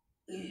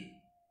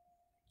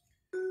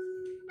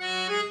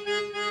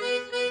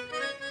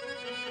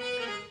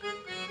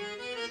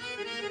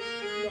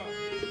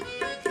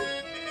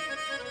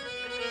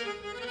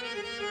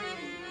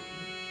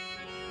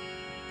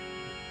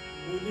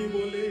 মুনি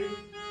বলে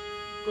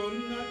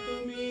কন্যা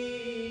তুমি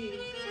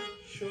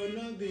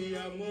শোনো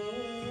দিয়া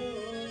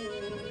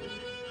মন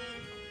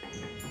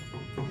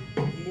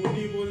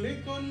মুনি বলে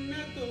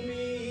কন্যা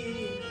তুমি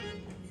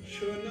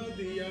শোনো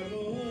দিয়া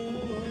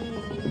মন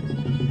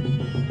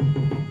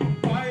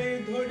পায়ে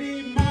ধরি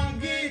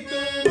মাগে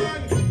তোমার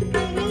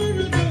আমার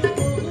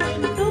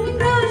যখন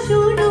তোমরা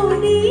শোনো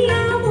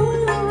দিয়া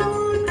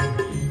মন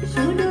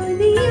শোনো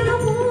দিয়া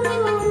মন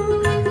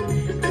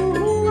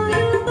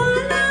মহুয়ার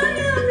গলায়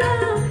আমরা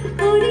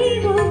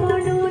করিব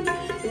বদন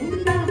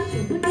তোমরা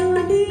শোনো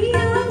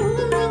দিয়া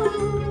মন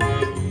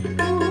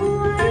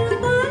মহুয়ার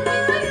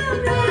গলায়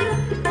আমরা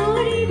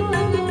করিব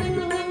বদন।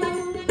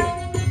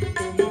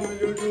 তোমার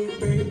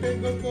রূপে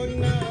দেখো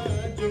কন্যা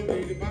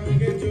জমির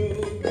ভাঙ্গে জোর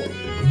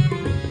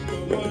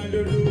তোমার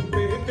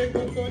রূপে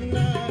দেখো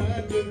কন্যা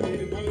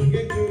জমির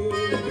ভাঙ্গে জোর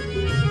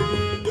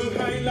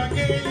দুহাই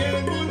লাগে এ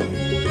মন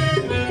পুরে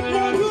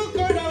মধু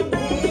করা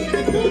ভোর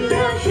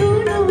তোমরা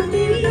শোনো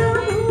দিয়া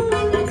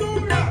মন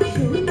তোমরা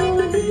শোনো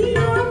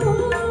দিয়া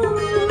মন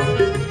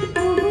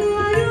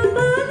মহুয়ার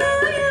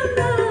গলায়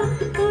আমরা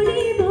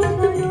করিব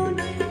বদন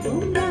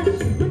তোমরা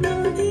শোনো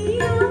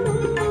দিয়া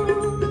মন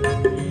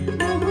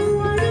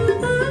মহুয়ার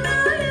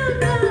গলায়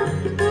আমরা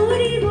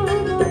করিব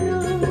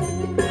বদন।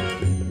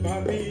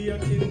 ভাবিয়া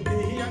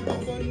চিন্তিয়া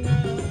কন্যা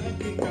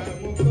কি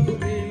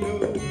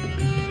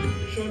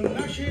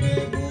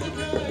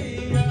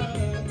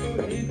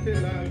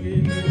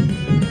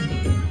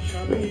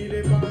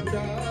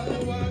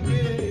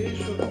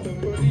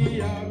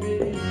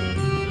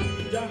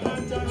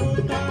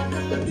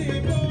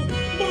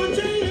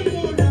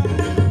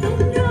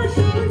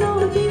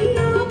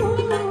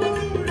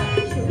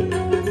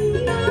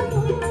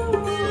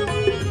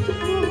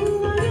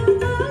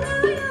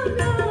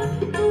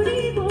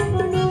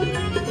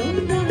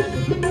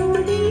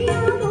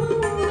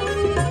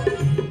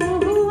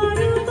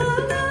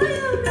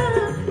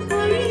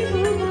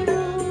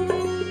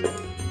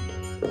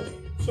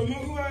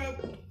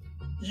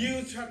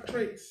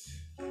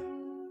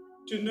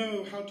to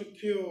know how to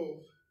cure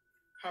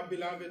her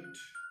beloved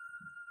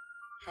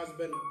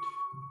husband,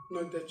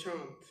 Nodda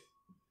Chand.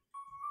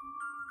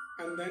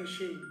 And then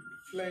she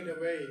fled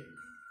away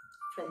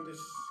from this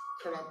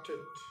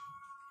corrupted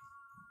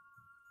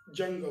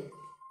jungle.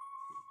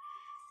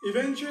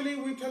 Eventually,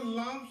 with her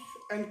love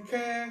and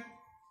care,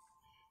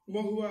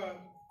 Mohua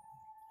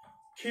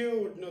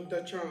cured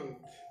Nodda Chand.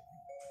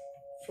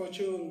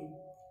 Fortune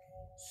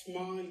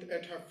smiled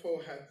at her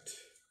forehead.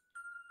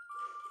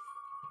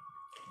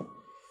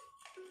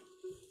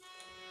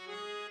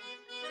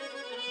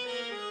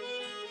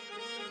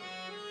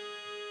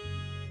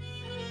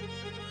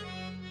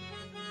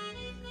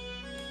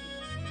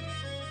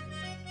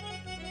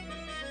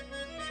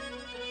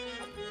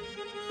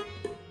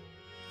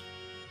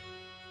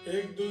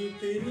 এক দুই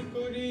তিন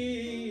করি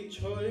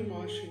 6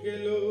 মাস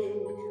গেল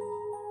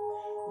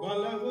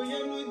ভালা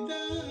হইয়া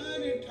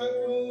নদ্যার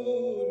ঠাকুর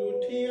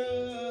উঠিয়া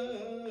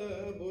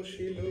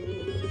বসিল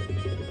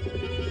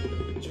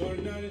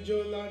ঝর্ণার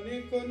জল আনে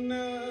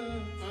কন্যা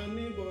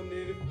আনে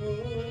বনের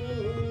ফল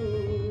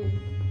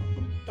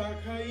তা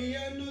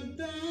খাইয়া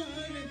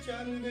নদ্যার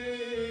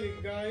চাঁদের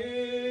গায়ে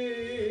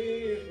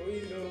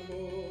হইল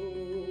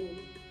মোর।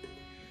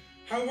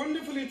 How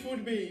wonderful it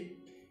would be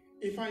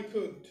if I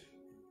could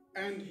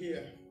end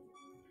here,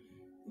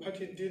 but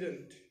it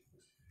didn't.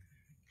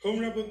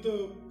 Humra Buddha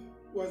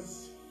was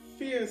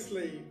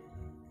fiercely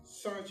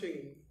searching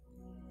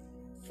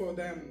for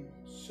them.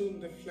 Soon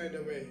they fled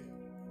away,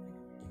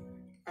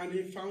 and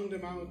he found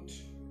them out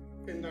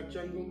in that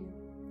jungle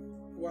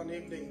one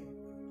evening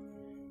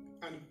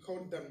and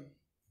caught them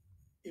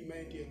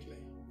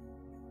immediately.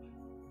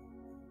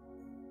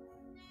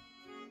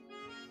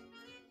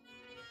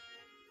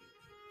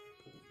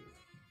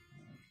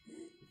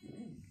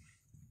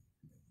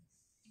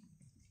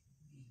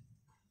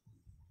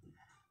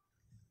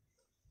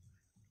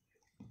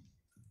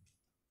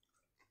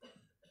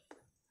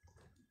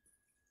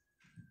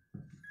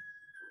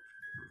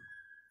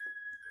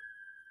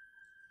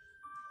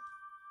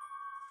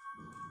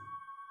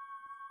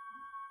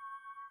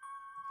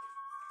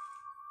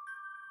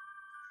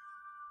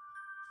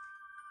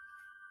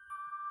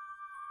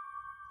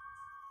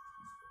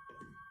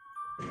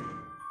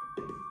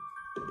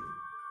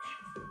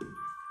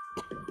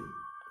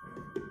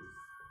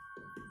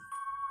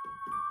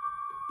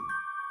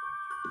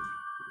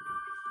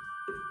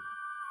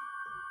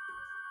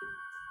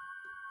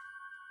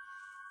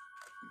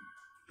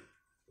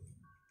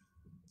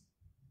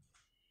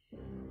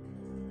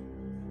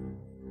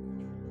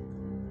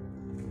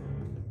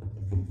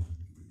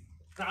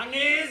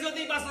 কানে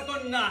যদি বাসা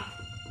কন্যা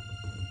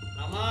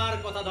আমার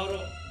কথা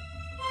ধরো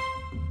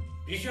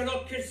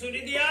বিষলক্ষের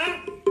ছুরি দিয়া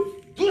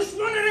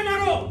দুশ্মনের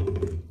মারো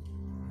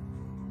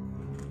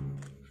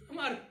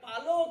আমার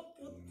পালক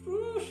পুত্র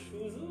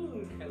সুজন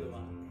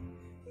খেলোয়াড়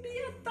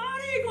বিয়ে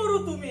তারই করো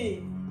তুমি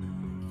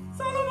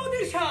চলো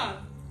মোদের সাথ।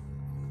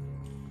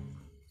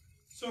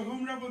 So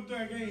Humra Buddha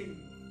again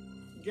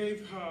gave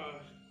her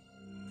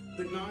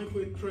the knife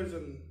with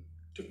prison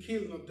to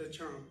kill Nodda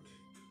Chand.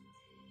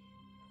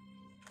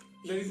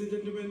 Ladies and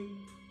gentlemen,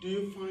 do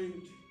you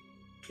find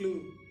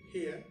clue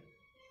here?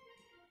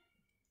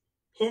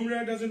 Humra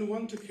doesn't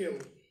want to kill.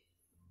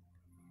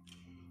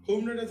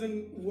 Humra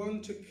doesn't want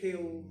to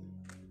kill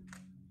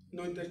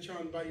Nodda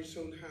Chand by his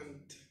own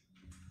hand.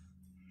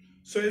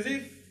 So as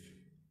if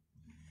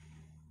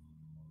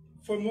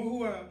for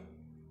Mohua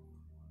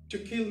to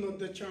kill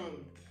Nodda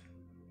Chand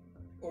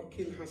or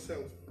kill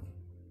herself.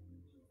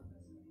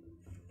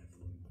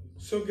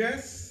 So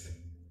guess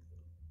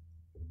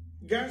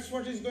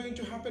what is going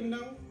to happen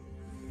now?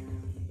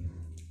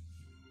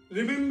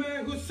 Remember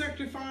who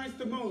sacrificed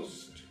the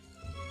most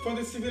for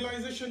the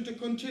civilization to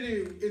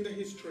continue in the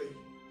history?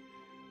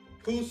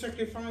 Who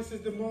sacrifices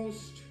the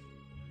most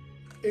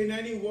in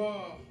any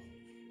war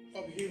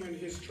of human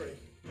history?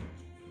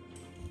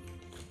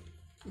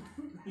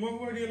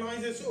 Mohua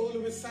realizes all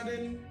of a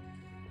sudden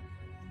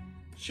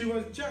she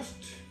was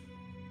just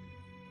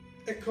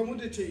a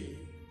commodity.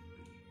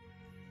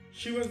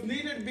 She was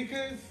needed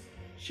because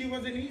she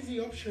was an easy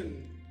option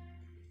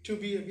to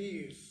be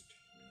abused.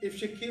 If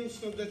she kills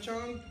Nodda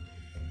Chand,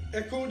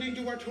 according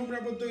to what Humra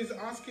Buddha is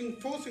asking,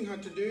 forcing her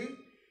to do,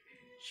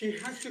 she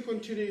has to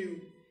continue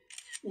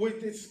with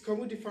this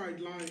commodified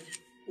life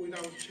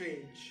without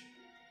change.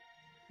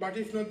 But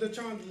if Nodda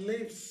Chand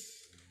lives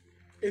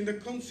with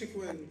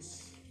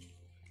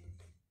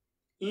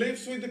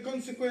the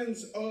consequence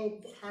of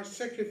her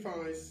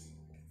sacrifice,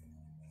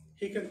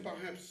 he can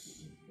perhaps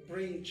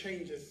bring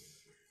changes.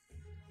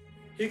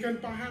 He can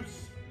perhaps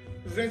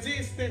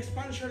resist the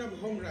expansion of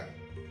Humra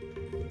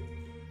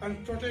and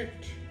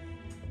protect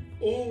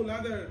all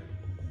other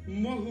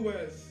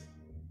Mohuas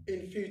in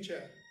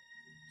future.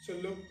 So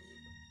look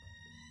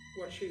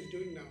what she's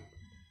doing now.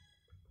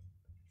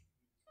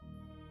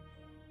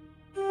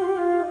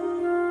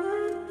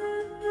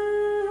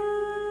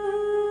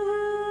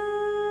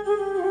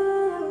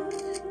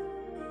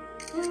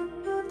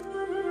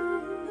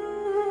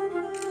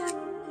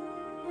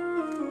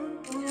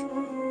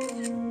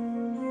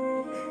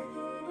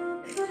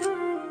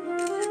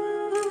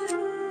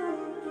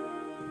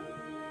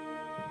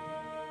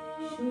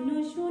 শোনো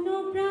শোনো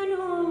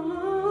প্রাণপতি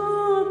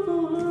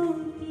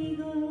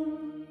গো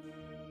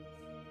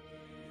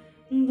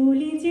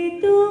বলি যে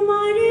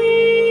তোমারে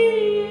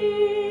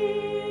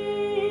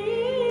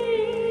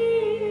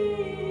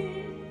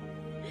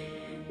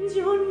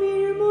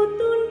জন্মের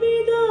মতন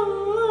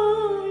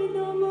বিদায়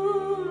দমা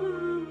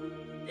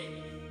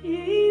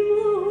এই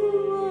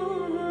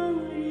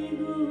মোরে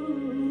গো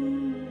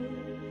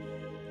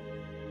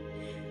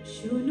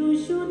শোনো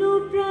শোনো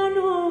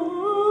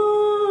প্রাণপতি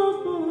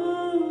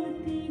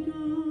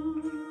গো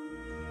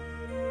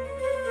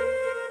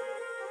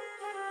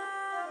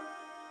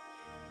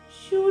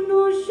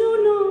শোনো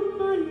শোনো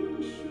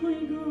পালসই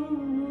গো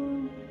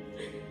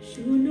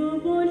শোনো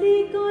বলি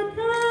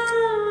কথা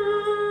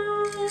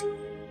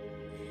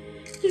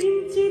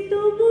কিঞ্চিত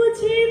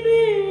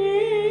বুঝিবে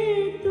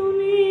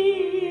তুমি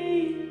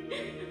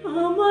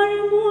আমার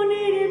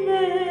মনের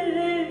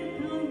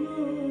ব্যথা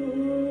গো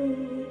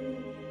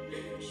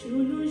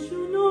শোনো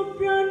শোনো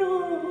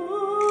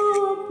প্রাণপতি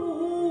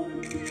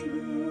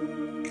গো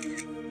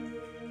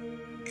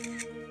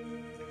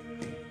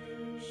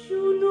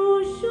শোনো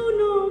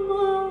শোনো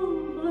মা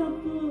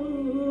বাপ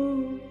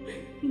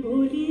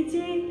বলি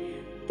যে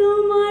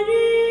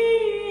তোমারে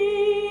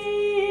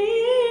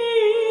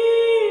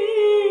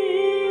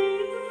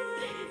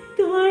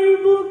কার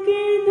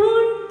বুকে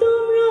ধন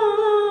তোমরা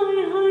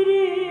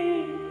হারে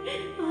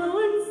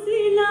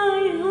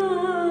আনছিলাই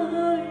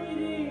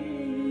হারে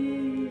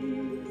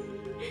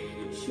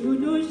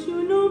শোনো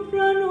শোনো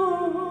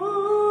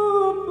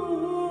প্রাণপতি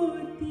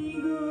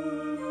গো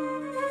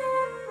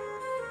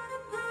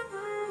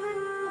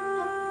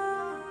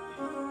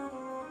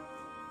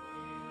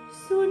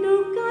শোনো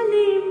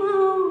কালে মা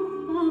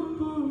বাপ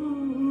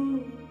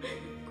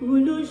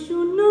কুলো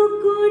শোনো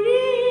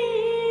করে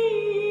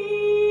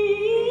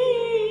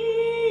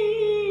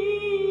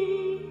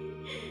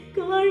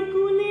কার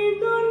কুলে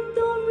দন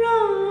তোমরা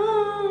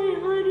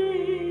হারে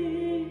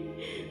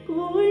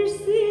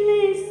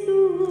করছিলে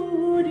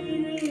সুরে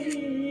রে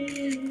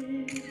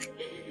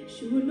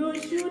শোনো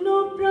শোনো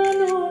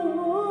প্রাণপতি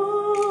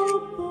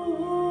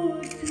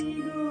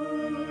গো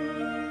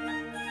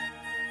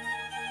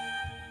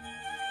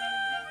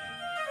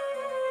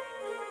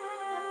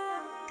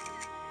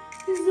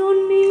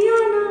জন্মিয়া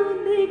না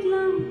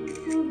দেখলাম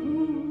প্রভু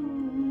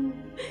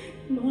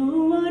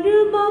মাওয়ার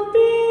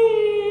বাপে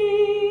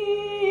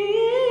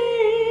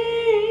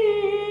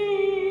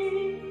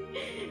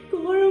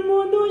কর্ম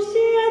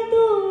দোষে এত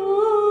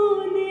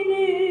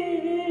দিনে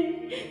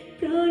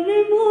প্রাণ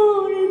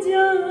মোর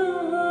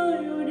যায়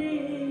রে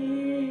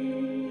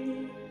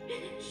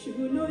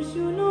শোনো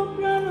শোনো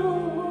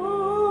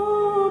প্রাণপতি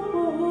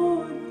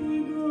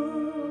গো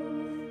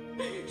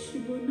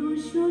শোনো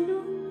শোনো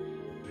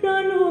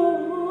প্রাণপতি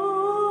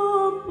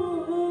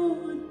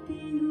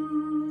গো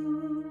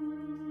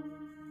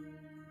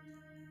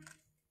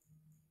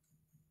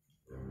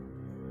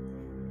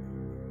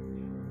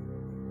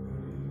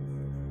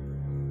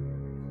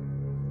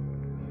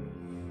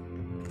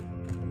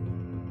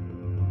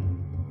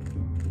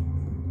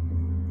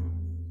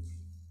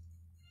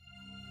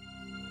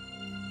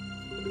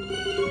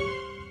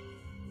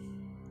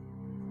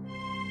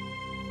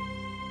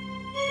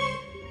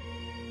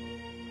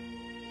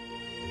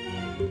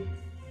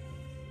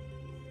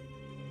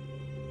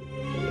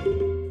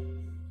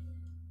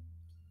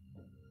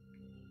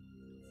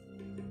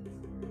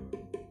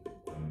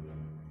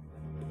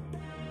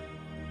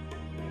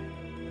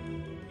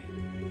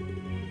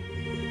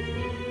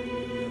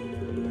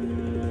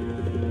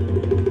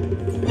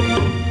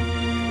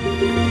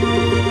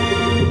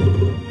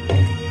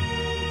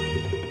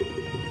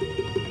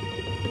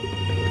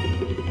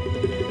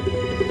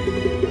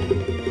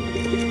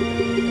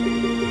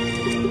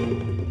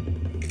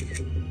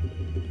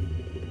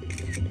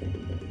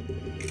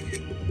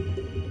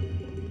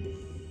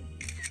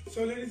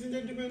So, ladies and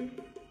gentlemen,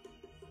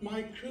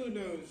 my crew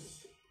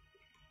knows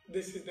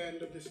this is the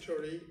end of the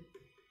story.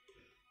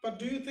 But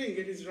do you think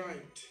it is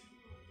right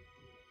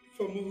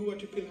for Muhua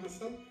to kill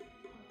herself?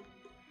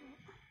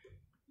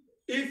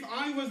 If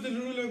I was the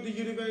ruler of the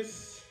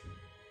universe,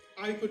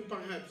 I could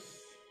perhaps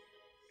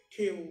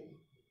kill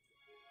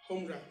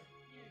Humra.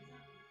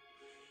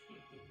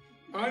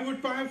 I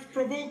would perhaps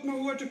provoke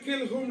Muhua to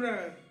kill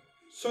Humra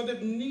so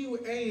that new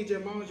age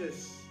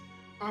emerges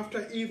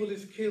after evil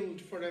is killed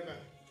forever.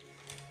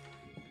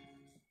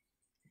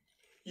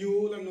 You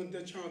all are not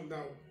the child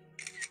now.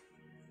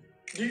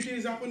 Duty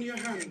is upon your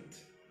hand.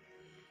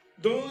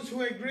 Those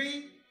who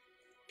agree,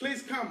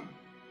 please come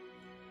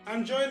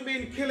and join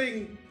me in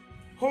killing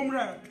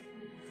Humra.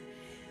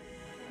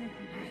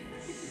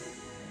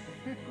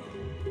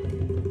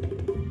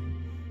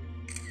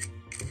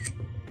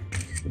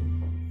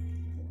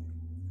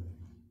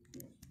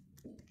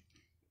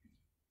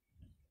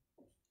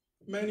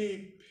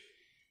 Many,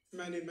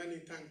 many, many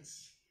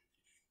thanks.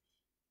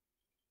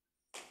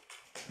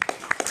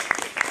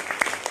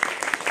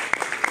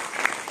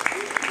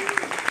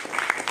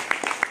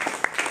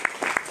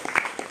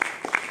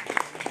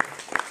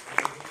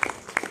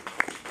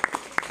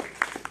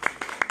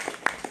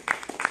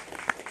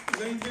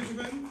 Ladies and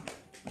gentlemen,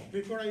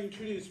 Before I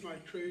introduce my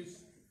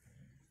crews,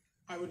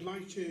 I would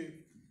like to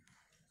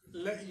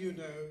let you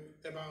know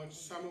about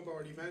some of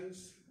our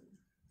events,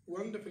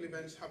 wonderful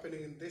events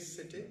happening in this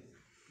city.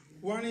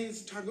 One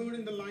is Tagore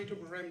in the Light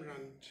of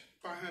Rembrandt.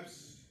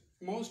 Perhaps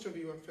most of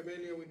you are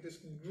familiar with this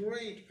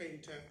great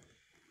painter.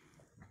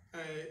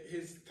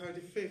 His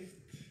 35th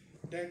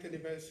death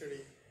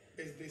anniversary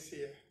is this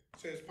year.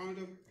 So as part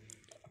of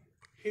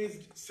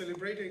his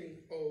celebrating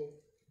or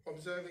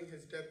observing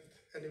his death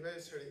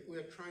anniversary, we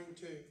are trying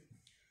to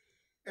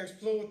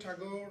explore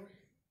Tagore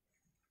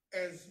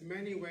as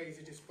many ways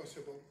it is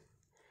possible.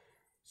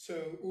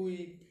 So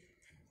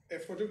a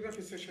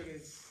photography session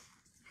is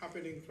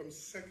happening from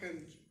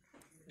 2nd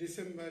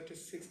December to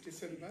 6th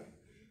December.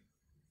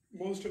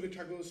 Most of the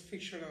Tagore's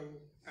fictional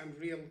and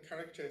real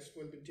characters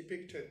will be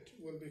depicted,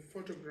 will be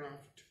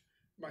photographed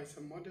by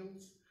some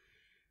models,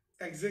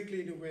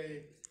 exactly the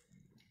way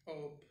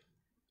of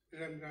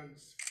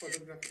Rembrandt's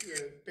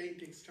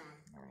painting style.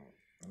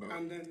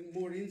 And then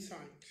more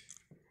insight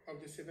of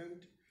this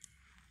event,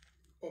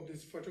 of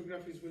these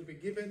photographies will be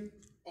given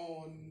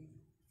on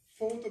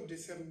 4th of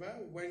December,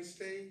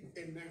 Wednesday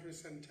in Nehru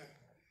Center.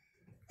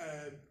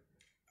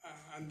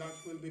 And that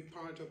will be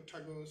part of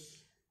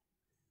Tagore's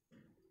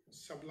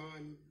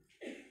sublime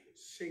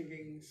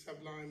singing,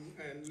 sublime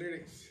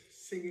lyrics,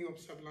 singing of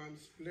sublime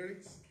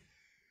lyrics,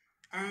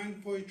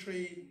 and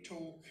poetry,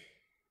 talk,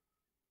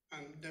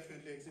 and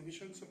definitely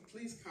exhibition. So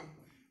please come.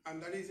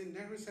 And that is in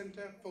Nehru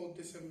Center, 4th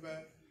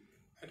December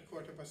at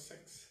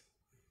 6:15.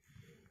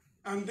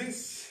 And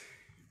this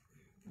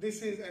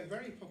is a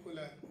very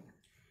popular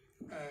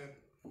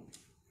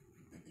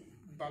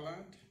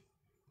ballad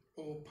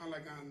or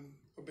Palagan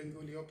or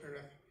Bengali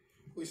opera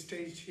we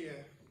staged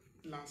here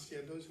last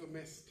year. Those who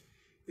missed,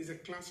 is a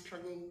class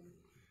struggle,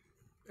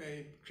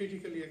 a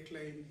critically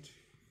acclaimed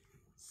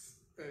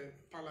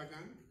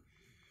Palagan.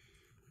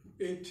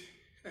 It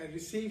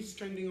received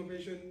standing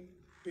ovation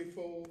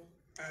before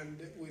and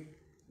with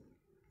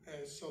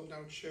sold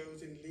out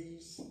shows in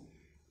Leeds,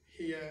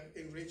 here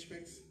in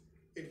Richmond.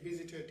 It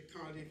visited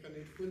Cardiff and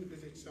it will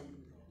visit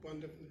some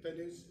wonderful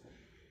venues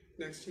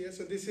next year.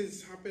 So this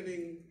is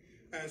happening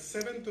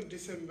 7th of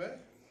December.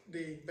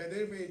 The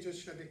Bederme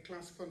Joshua, the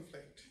class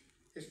conflict,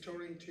 is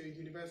touring to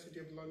University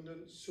of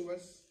London,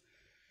 SUAS.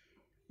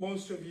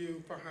 Most of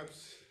you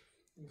perhaps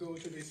go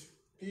to this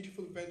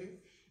beautiful venue.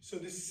 So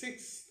the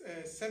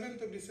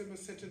 7th of December,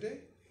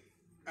 Saturday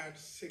at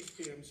 6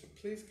 p.m. So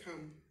please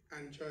come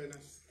and join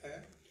us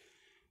there.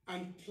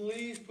 And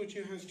please put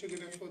your hands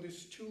together for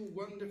these two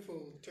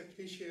wonderful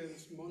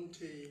technicians,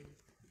 Monty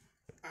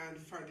and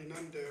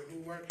Ferdinando, who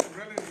work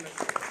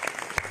relentlessly.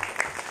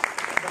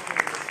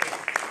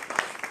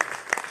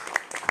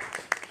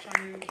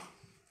 Sharon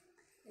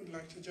would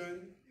like to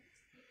join.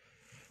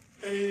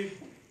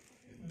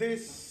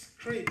 This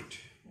script,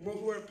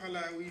 Mohuar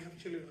Pala, we have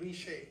actually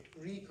reshaped,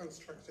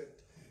 reconstructed,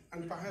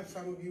 and perhaps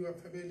some of you are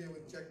familiar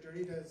with Jack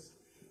Derrida's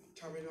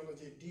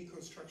terminology,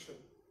 deconstruction.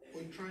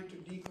 We're trying to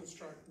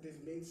deconstruct these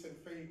myths and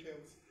fairy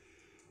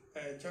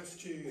tales just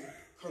to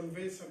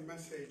convey some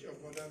message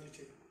of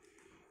modernity.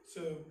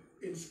 So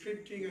in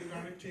scripting and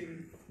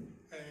directing,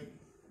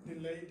 the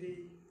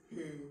lady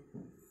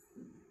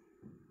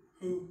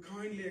who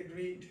kindly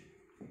agreed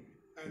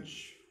and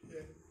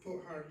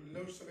put her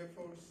loads of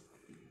efforts,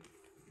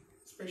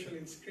 especially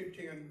in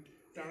scripting and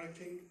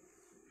directing,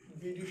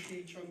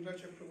 Vidushi Chandra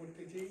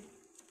Chakraborty,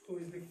 who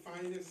is the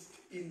finest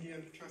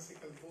Indian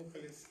classical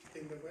vocalist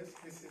in the West.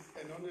 This is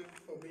an honor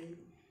for me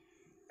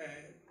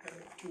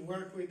to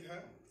work with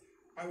her.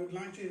 I would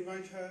like to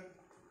invite her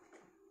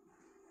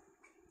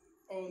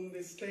on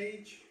the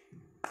stage.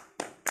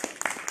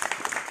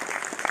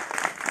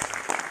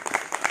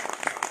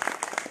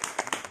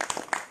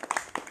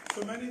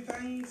 So many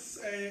thanks.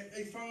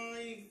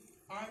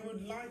 I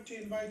would like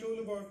to invite all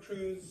of our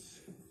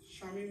crews,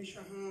 Shamim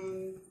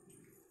Shahan,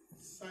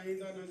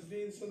 Saida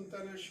Nazdeen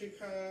Sultana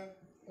Shikha,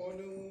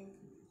 Onu,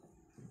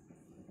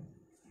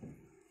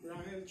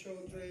 Rahel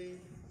Chaudhry.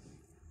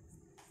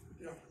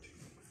 Right.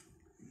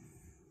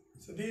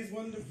 So these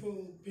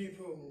wonderful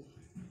people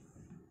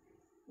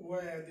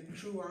were the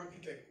true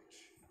architect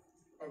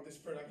of this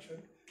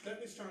production. Let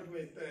me start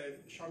with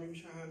Shamim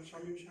Shahan.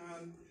 Shamim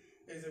Shahan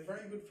is a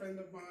very good friend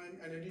of mine,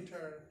 an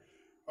editor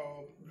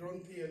of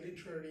Granthi, a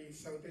literary,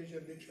 South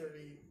Asian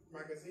literary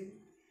magazine,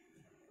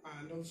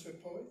 and also a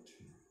poet,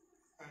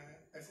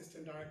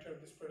 assistant director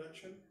of this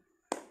production.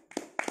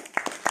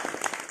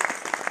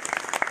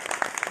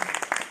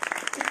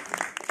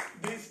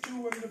 These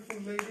two wonderful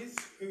ladies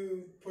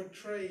who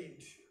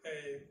portrayed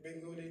a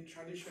Bengali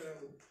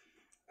traditional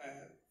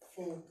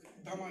folk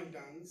Dhamal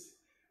dance,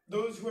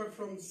 those who are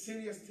from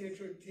serious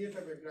theatre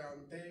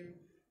background, they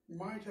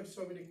might have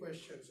so many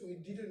questions. We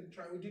didn't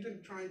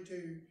try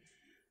to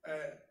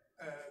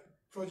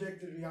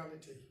project the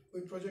reality.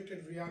 We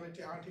projected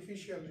reality,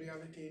 artificial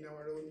reality in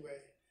our own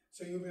way.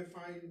 So you may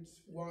find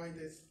why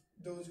there's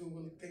those who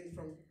will think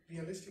from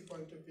realistic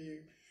point of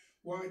view,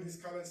 why these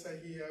colors are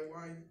here,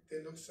 why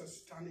they look so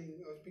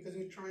stunning, because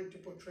we're trying to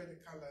portray the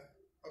color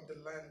of the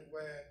land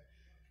where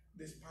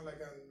this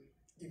Palagan,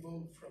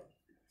 evolved from.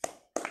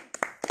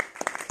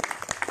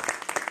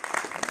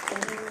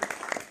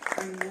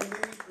 And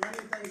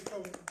many thanks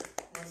from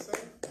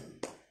myself.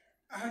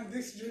 And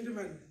this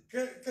gentleman,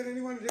 can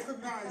anyone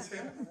recognize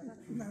him?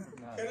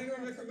 Can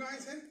anyone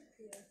recognize him?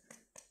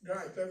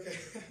 Right, okay.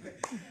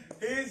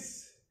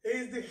 He's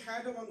the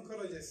head of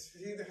oncologists.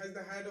 He has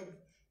the head of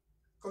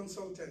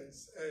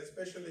consultants,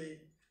 especially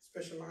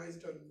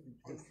specialized on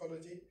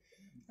oncology,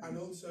 and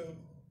also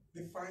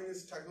the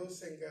finest Tagore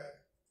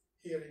singer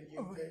here in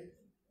UK,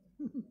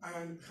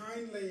 and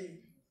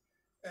kindly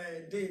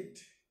did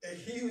a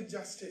huge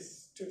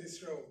justice to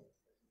this role.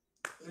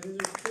 Ladies and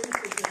gentlemen, please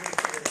put your hands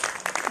together.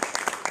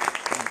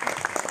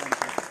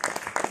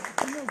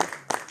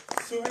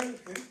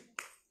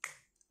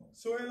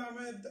 Sohail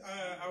Ahmed,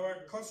 our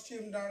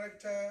costume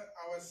director,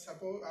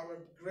 our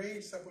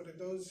great supporter,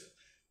 those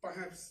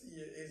perhaps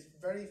is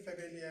very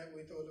familiar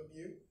with all of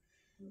you.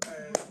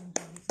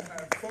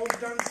 Folk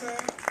dancer,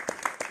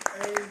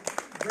 a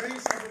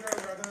great supporter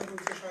of Radhanapur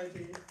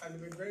Society and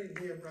a very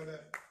dear brother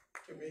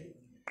to me.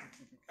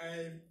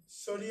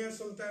 Sonia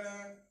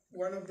Sultana,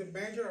 one of the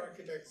major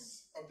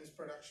architects of this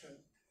production.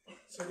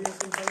 Sonia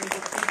Sultana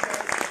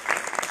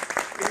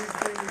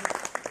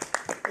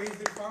is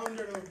the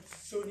founder of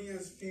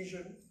Sonia's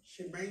Fusion.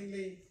 She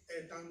mainly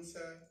a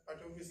dancer,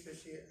 but obviously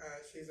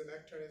she's an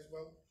actor as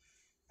well.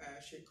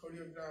 She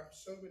choreographed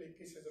so many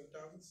pieces of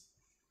dance.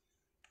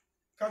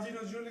 Kaji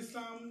Nazrul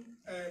Islam,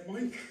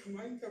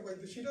 Moinka,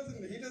 but he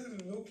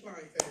doesn't look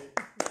like a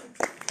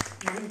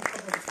Moinka.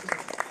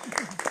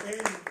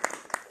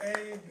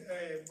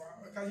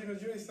 Kaji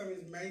Nazrul Islam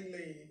is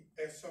mainly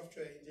a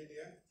software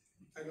engineer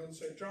and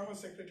also a drama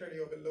secretary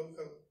of a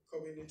local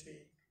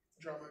community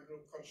drama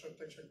group called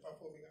Shottenshon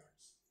Performing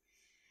Arts.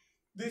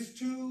 These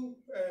two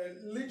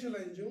little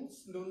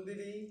angels,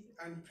 Nandini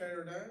and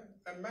Prerana,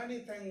 and many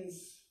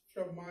thanks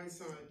from my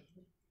side.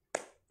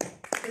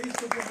 Please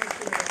put your hands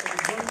together for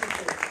the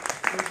wonderful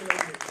little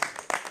angels.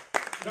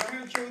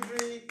 Rahel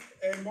Chaudhary,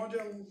 a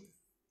model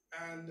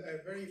and a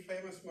very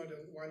famous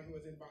model while he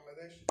was in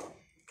Bangladesh,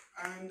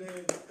 and a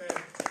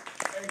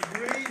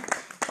great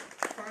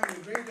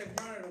fan, great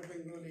admirer of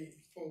Bengali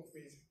folk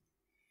music.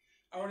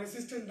 Our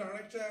assistant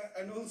director,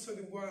 and also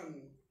the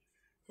one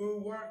who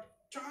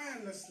worked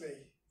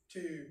tirelessly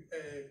to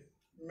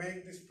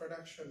make this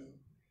production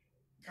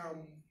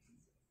come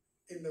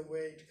in the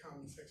way it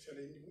comes,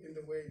 actually, in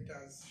the way it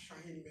does.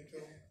 Shaheen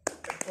Meto,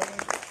 the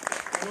poet,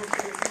 and also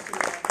the people who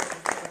are part of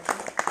the production.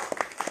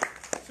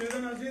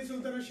 Susan Azrin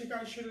Sultana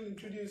Shikar, I shouldn't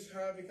introduce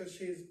her because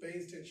she's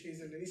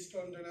in East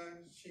Londoner.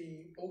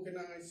 She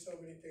organized so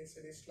many things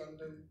in East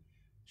London.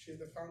 She's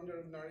the founder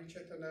of Nari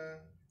Chetana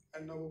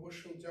and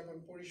Navaborsho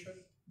Udjapan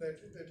Porishad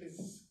that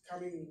is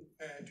coming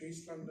to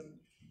East London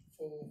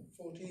for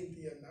 14th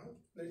year now.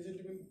 Ladies and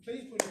gentlemen,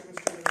 please put your hands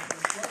together.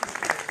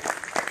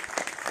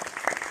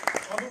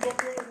 Abu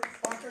Bakr,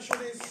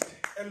 percussionist,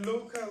 a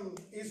local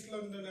East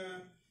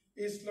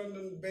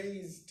London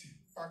based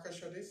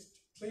percussionist.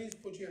 Please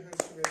put your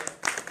hands together.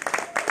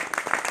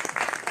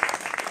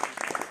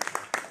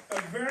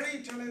 A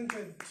very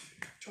talented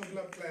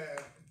tabla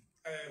player.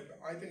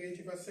 I think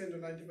 80% or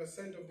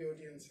 90% of the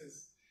audiences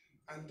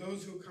and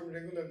those who come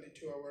regularly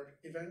to our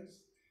events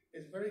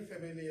is very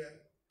familiar,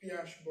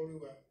 Piyash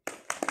Borua.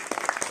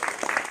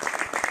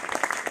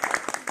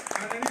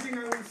 And anything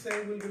I will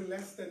say will be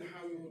less than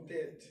how you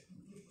did.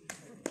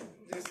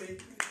 Jesse,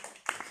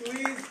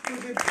 please put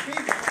a big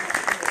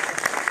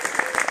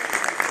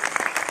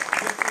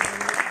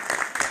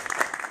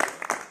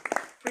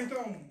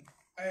Pritam,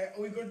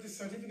 we got this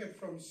certificate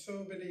from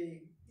so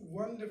many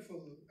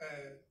wonderful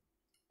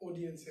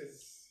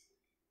audiences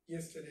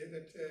yesterday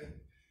that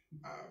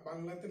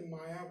Banglate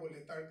Maya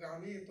bole, tar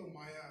gaane to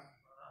Maya.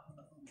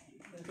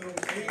 So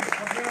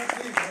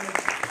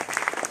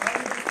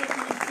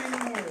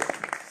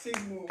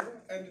sing more,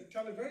 and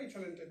a very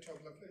talented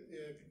tabla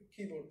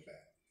keyboard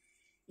player.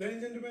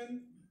 Ladies and gentlemen,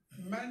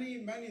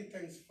 many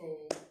thanks for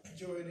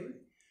joining.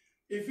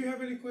 If you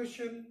have any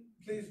question,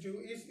 please do.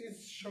 Is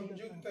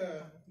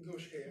Shamjukta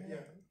Ghosh here?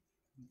 Yeah.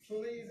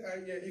 Please,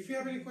 yeah. If you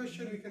have any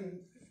question, we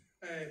can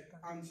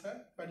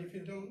answer. But if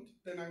you don't,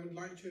 then I would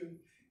like to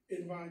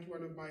invite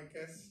one of my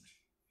guests,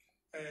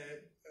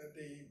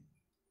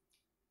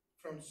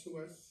 from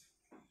SUAS,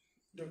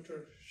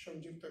 Dr.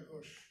 Shamjukta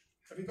Ghosh.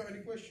 Have you got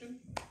any question?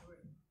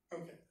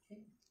 Okay.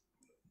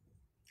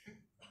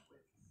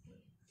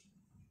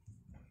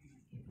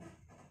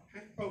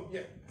 Oh,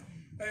 yeah.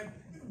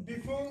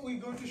 Before we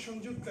go to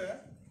Shamjukta,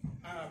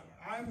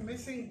 I'm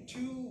missing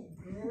two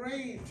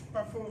great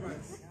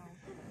performers,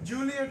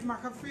 Juliet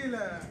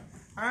Makafila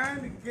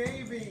and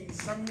Gaby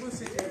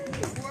Sambusiti.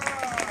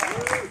 Wow!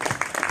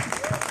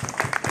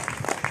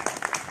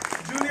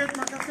 Juliet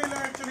Makafila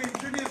actually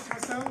introduced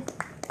herself.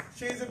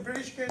 She is a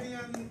British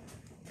Kenyan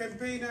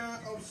campaigner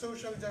of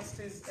social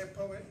justice, a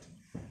poet,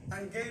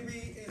 and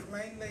Gaby is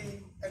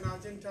mainly an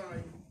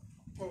Argentine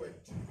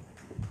poet.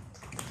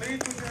 Please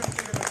put your hands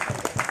together.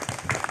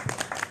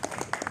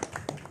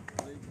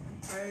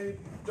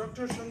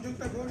 Dr.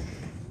 Shamjukta Ghosh,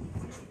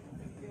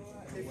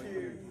 if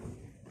you,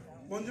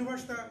 Manju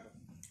Bashta,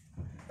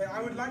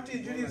 I would like to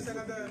introduce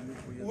another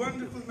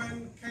wonderful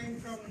man came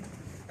from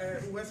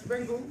West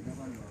Bengal,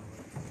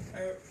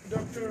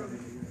 Dr.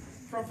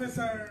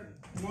 Professor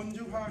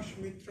Manjubhash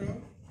Mitra,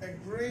 a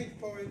great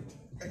poet,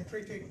 a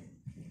critic,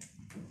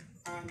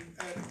 and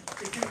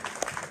if you,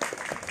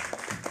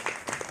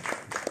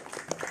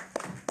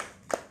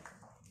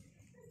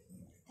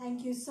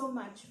 Thank you so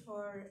much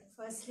for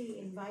firstly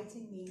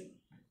inviting me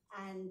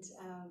and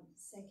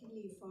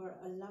secondly for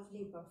a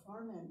lovely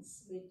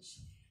performance, which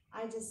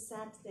I just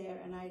sat there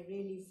and I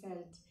really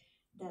felt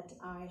that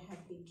I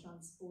have been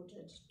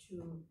transported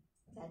to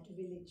that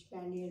village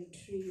banyan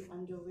tree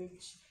under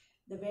which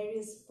the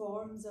various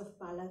forms of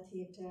pala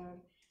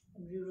theatre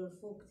and rural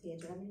folk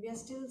theatre. I mean, we are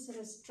still sort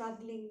of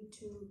struggling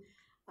to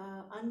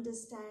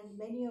understand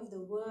many of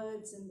the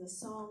words and the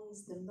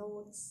songs, the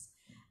notes,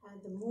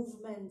 the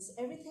movements.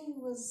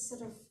 Everything was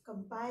sort of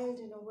compiled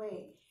in a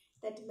way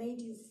that made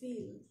you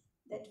feel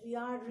that we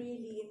are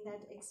really in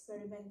that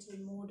experimental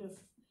mode of,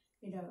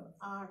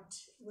 art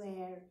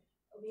where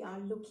we are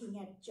looking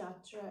at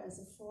jatra as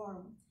a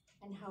form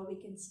and how we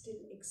can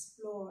still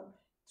explore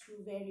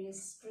through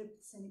various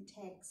scripts and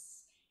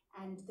texts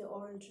and the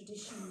oral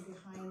tradition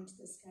behind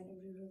this kind of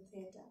rural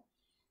theatre.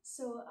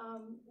 So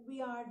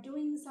we are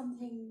doing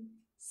something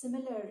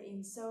similar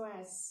in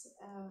SOAS,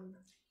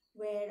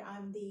 where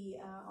I'm the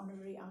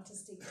honorary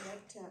artistic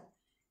director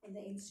in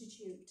the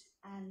institute,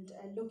 and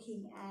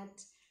looking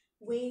at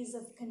ways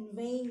of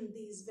conveying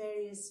these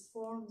various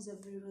forms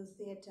of rural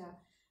theatre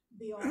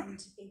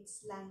beyond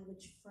its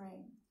language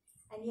frame,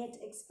 and yet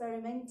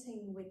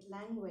experimenting with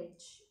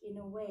language in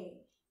a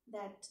way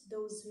that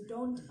those who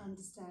don't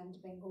understand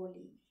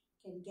Bengali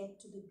can get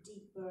to the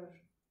deeper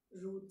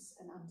roots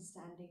and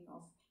understanding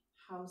of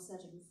how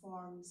certain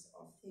forms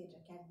of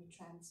theatre can be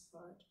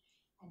transferred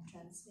and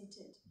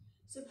transmitted.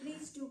 So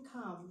please do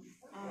come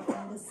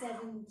on the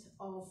 7th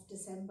of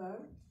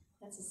December,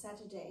 that's a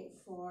Saturday,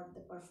 for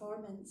the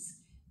performance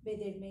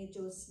Bedir Mein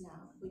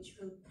Josna, which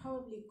will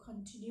probably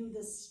continue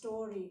the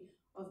story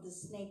of the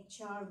snake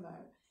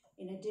charmer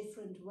in a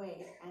different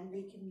way, and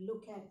we can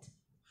look at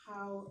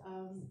how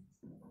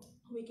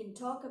we can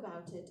talk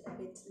about it a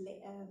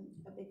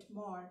bit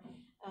more,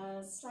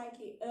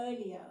 slightly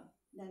earlier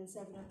than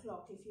 7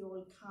 o'clock. If you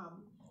all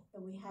come,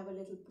 then we have a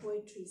little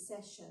poetry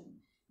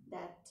session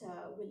that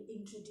will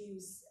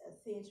introduce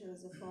theatre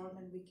as a form,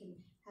 and we can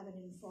have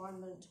an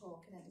informal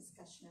talk and a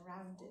discussion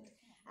around it.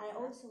 And I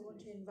also want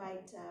to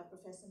invite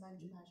Professor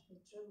Manjubhash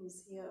Mitra,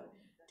 who's here,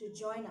 to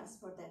join us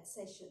for that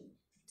session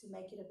to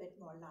make it a bit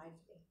more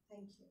lively.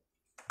 Thank you.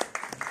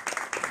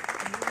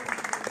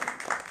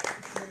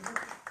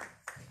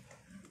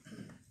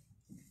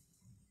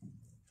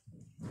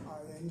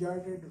 I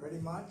enjoyed it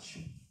very much.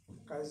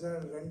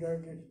 Kaiser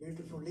rendered it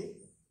beautifully.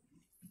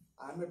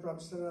 I'm a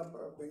professor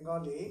of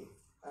Bengali,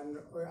 and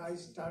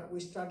we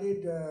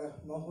studied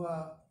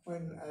Mohua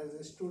when as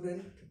a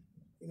student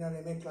in our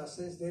MA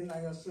classes. Then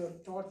I also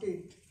taught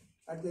it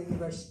at the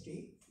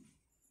university.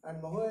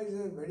 And Mohua is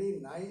a very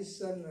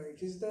nice, and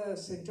it is the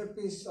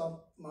centerpiece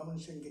of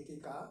Mymonsingh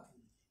Gitika.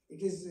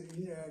 It is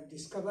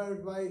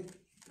discovered by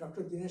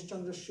Dr. Dinesh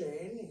Chandra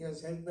Sen. He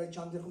was helped by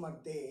Chandra Kumar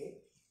De.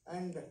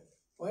 And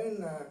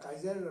when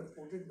Kaiser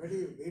put it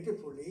very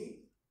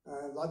beautifully,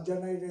 Lajja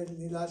Naire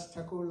Nilas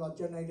Thakur,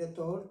 Lajja Naire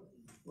Tor,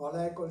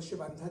 Golaya Kolshi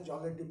Bandha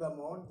Jole Diba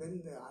Mor,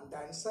 then the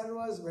answer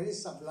was very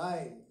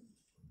sublime.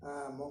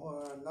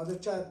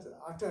 Nadachad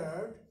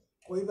uttered,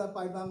 Koiba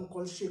Paibam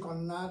Kolshi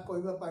Konna,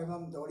 Koiba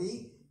Paibam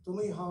Dori,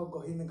 Tumi Hao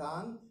Gohin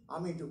Gan,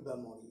 Ami Dubba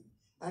Mori.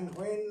 And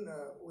when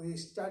we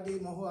study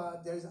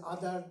Mohua, there's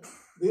other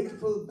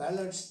beautiful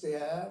ballads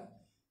there,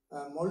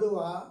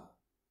 Molua,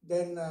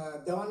 then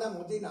Dewana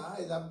Modina,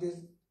 I love this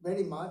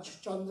very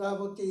much,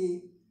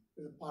 Chandravati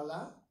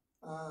Pala,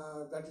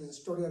 that is the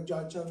story of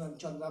Jayachand and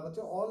Chandravati,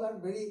 all are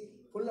very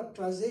full of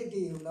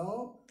tragedy,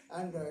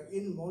 and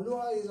in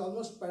Molua is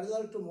almost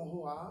parallel to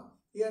Mohua.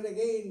 Here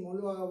again,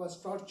 Molua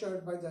was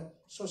tortured by the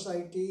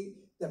society,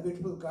 the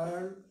beautiful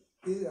girl,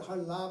 her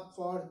love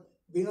for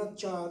Binod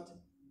Chand,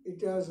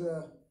 it was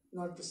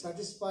not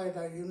satisfied,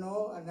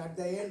 and at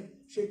the end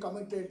she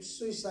committed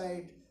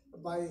suicide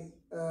by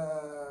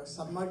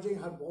submerging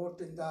her boat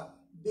in the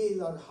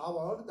Bill or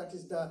Howard, that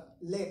is the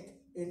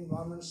lake in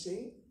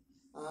Mymonsingh.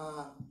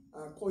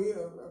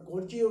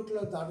 Gorji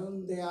utlo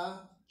darun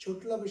deya,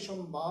 chutlo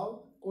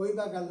bishambhav,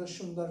 koiba galo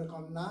sundar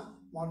kanna,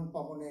 mon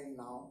pavone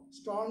now.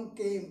 Storm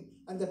came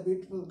and the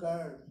beautiful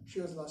girl, she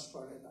was lost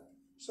forever.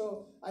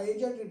 So I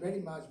enjoyed it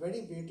very much,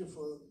 very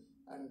beautiful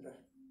and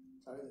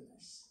very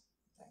nice.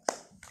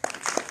 Thanks.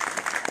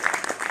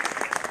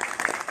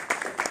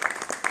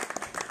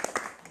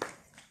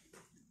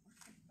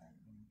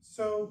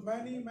 So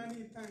many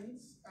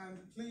thanks, and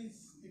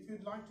please, if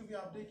you'd like to be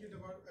updated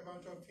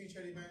about our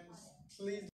future events, please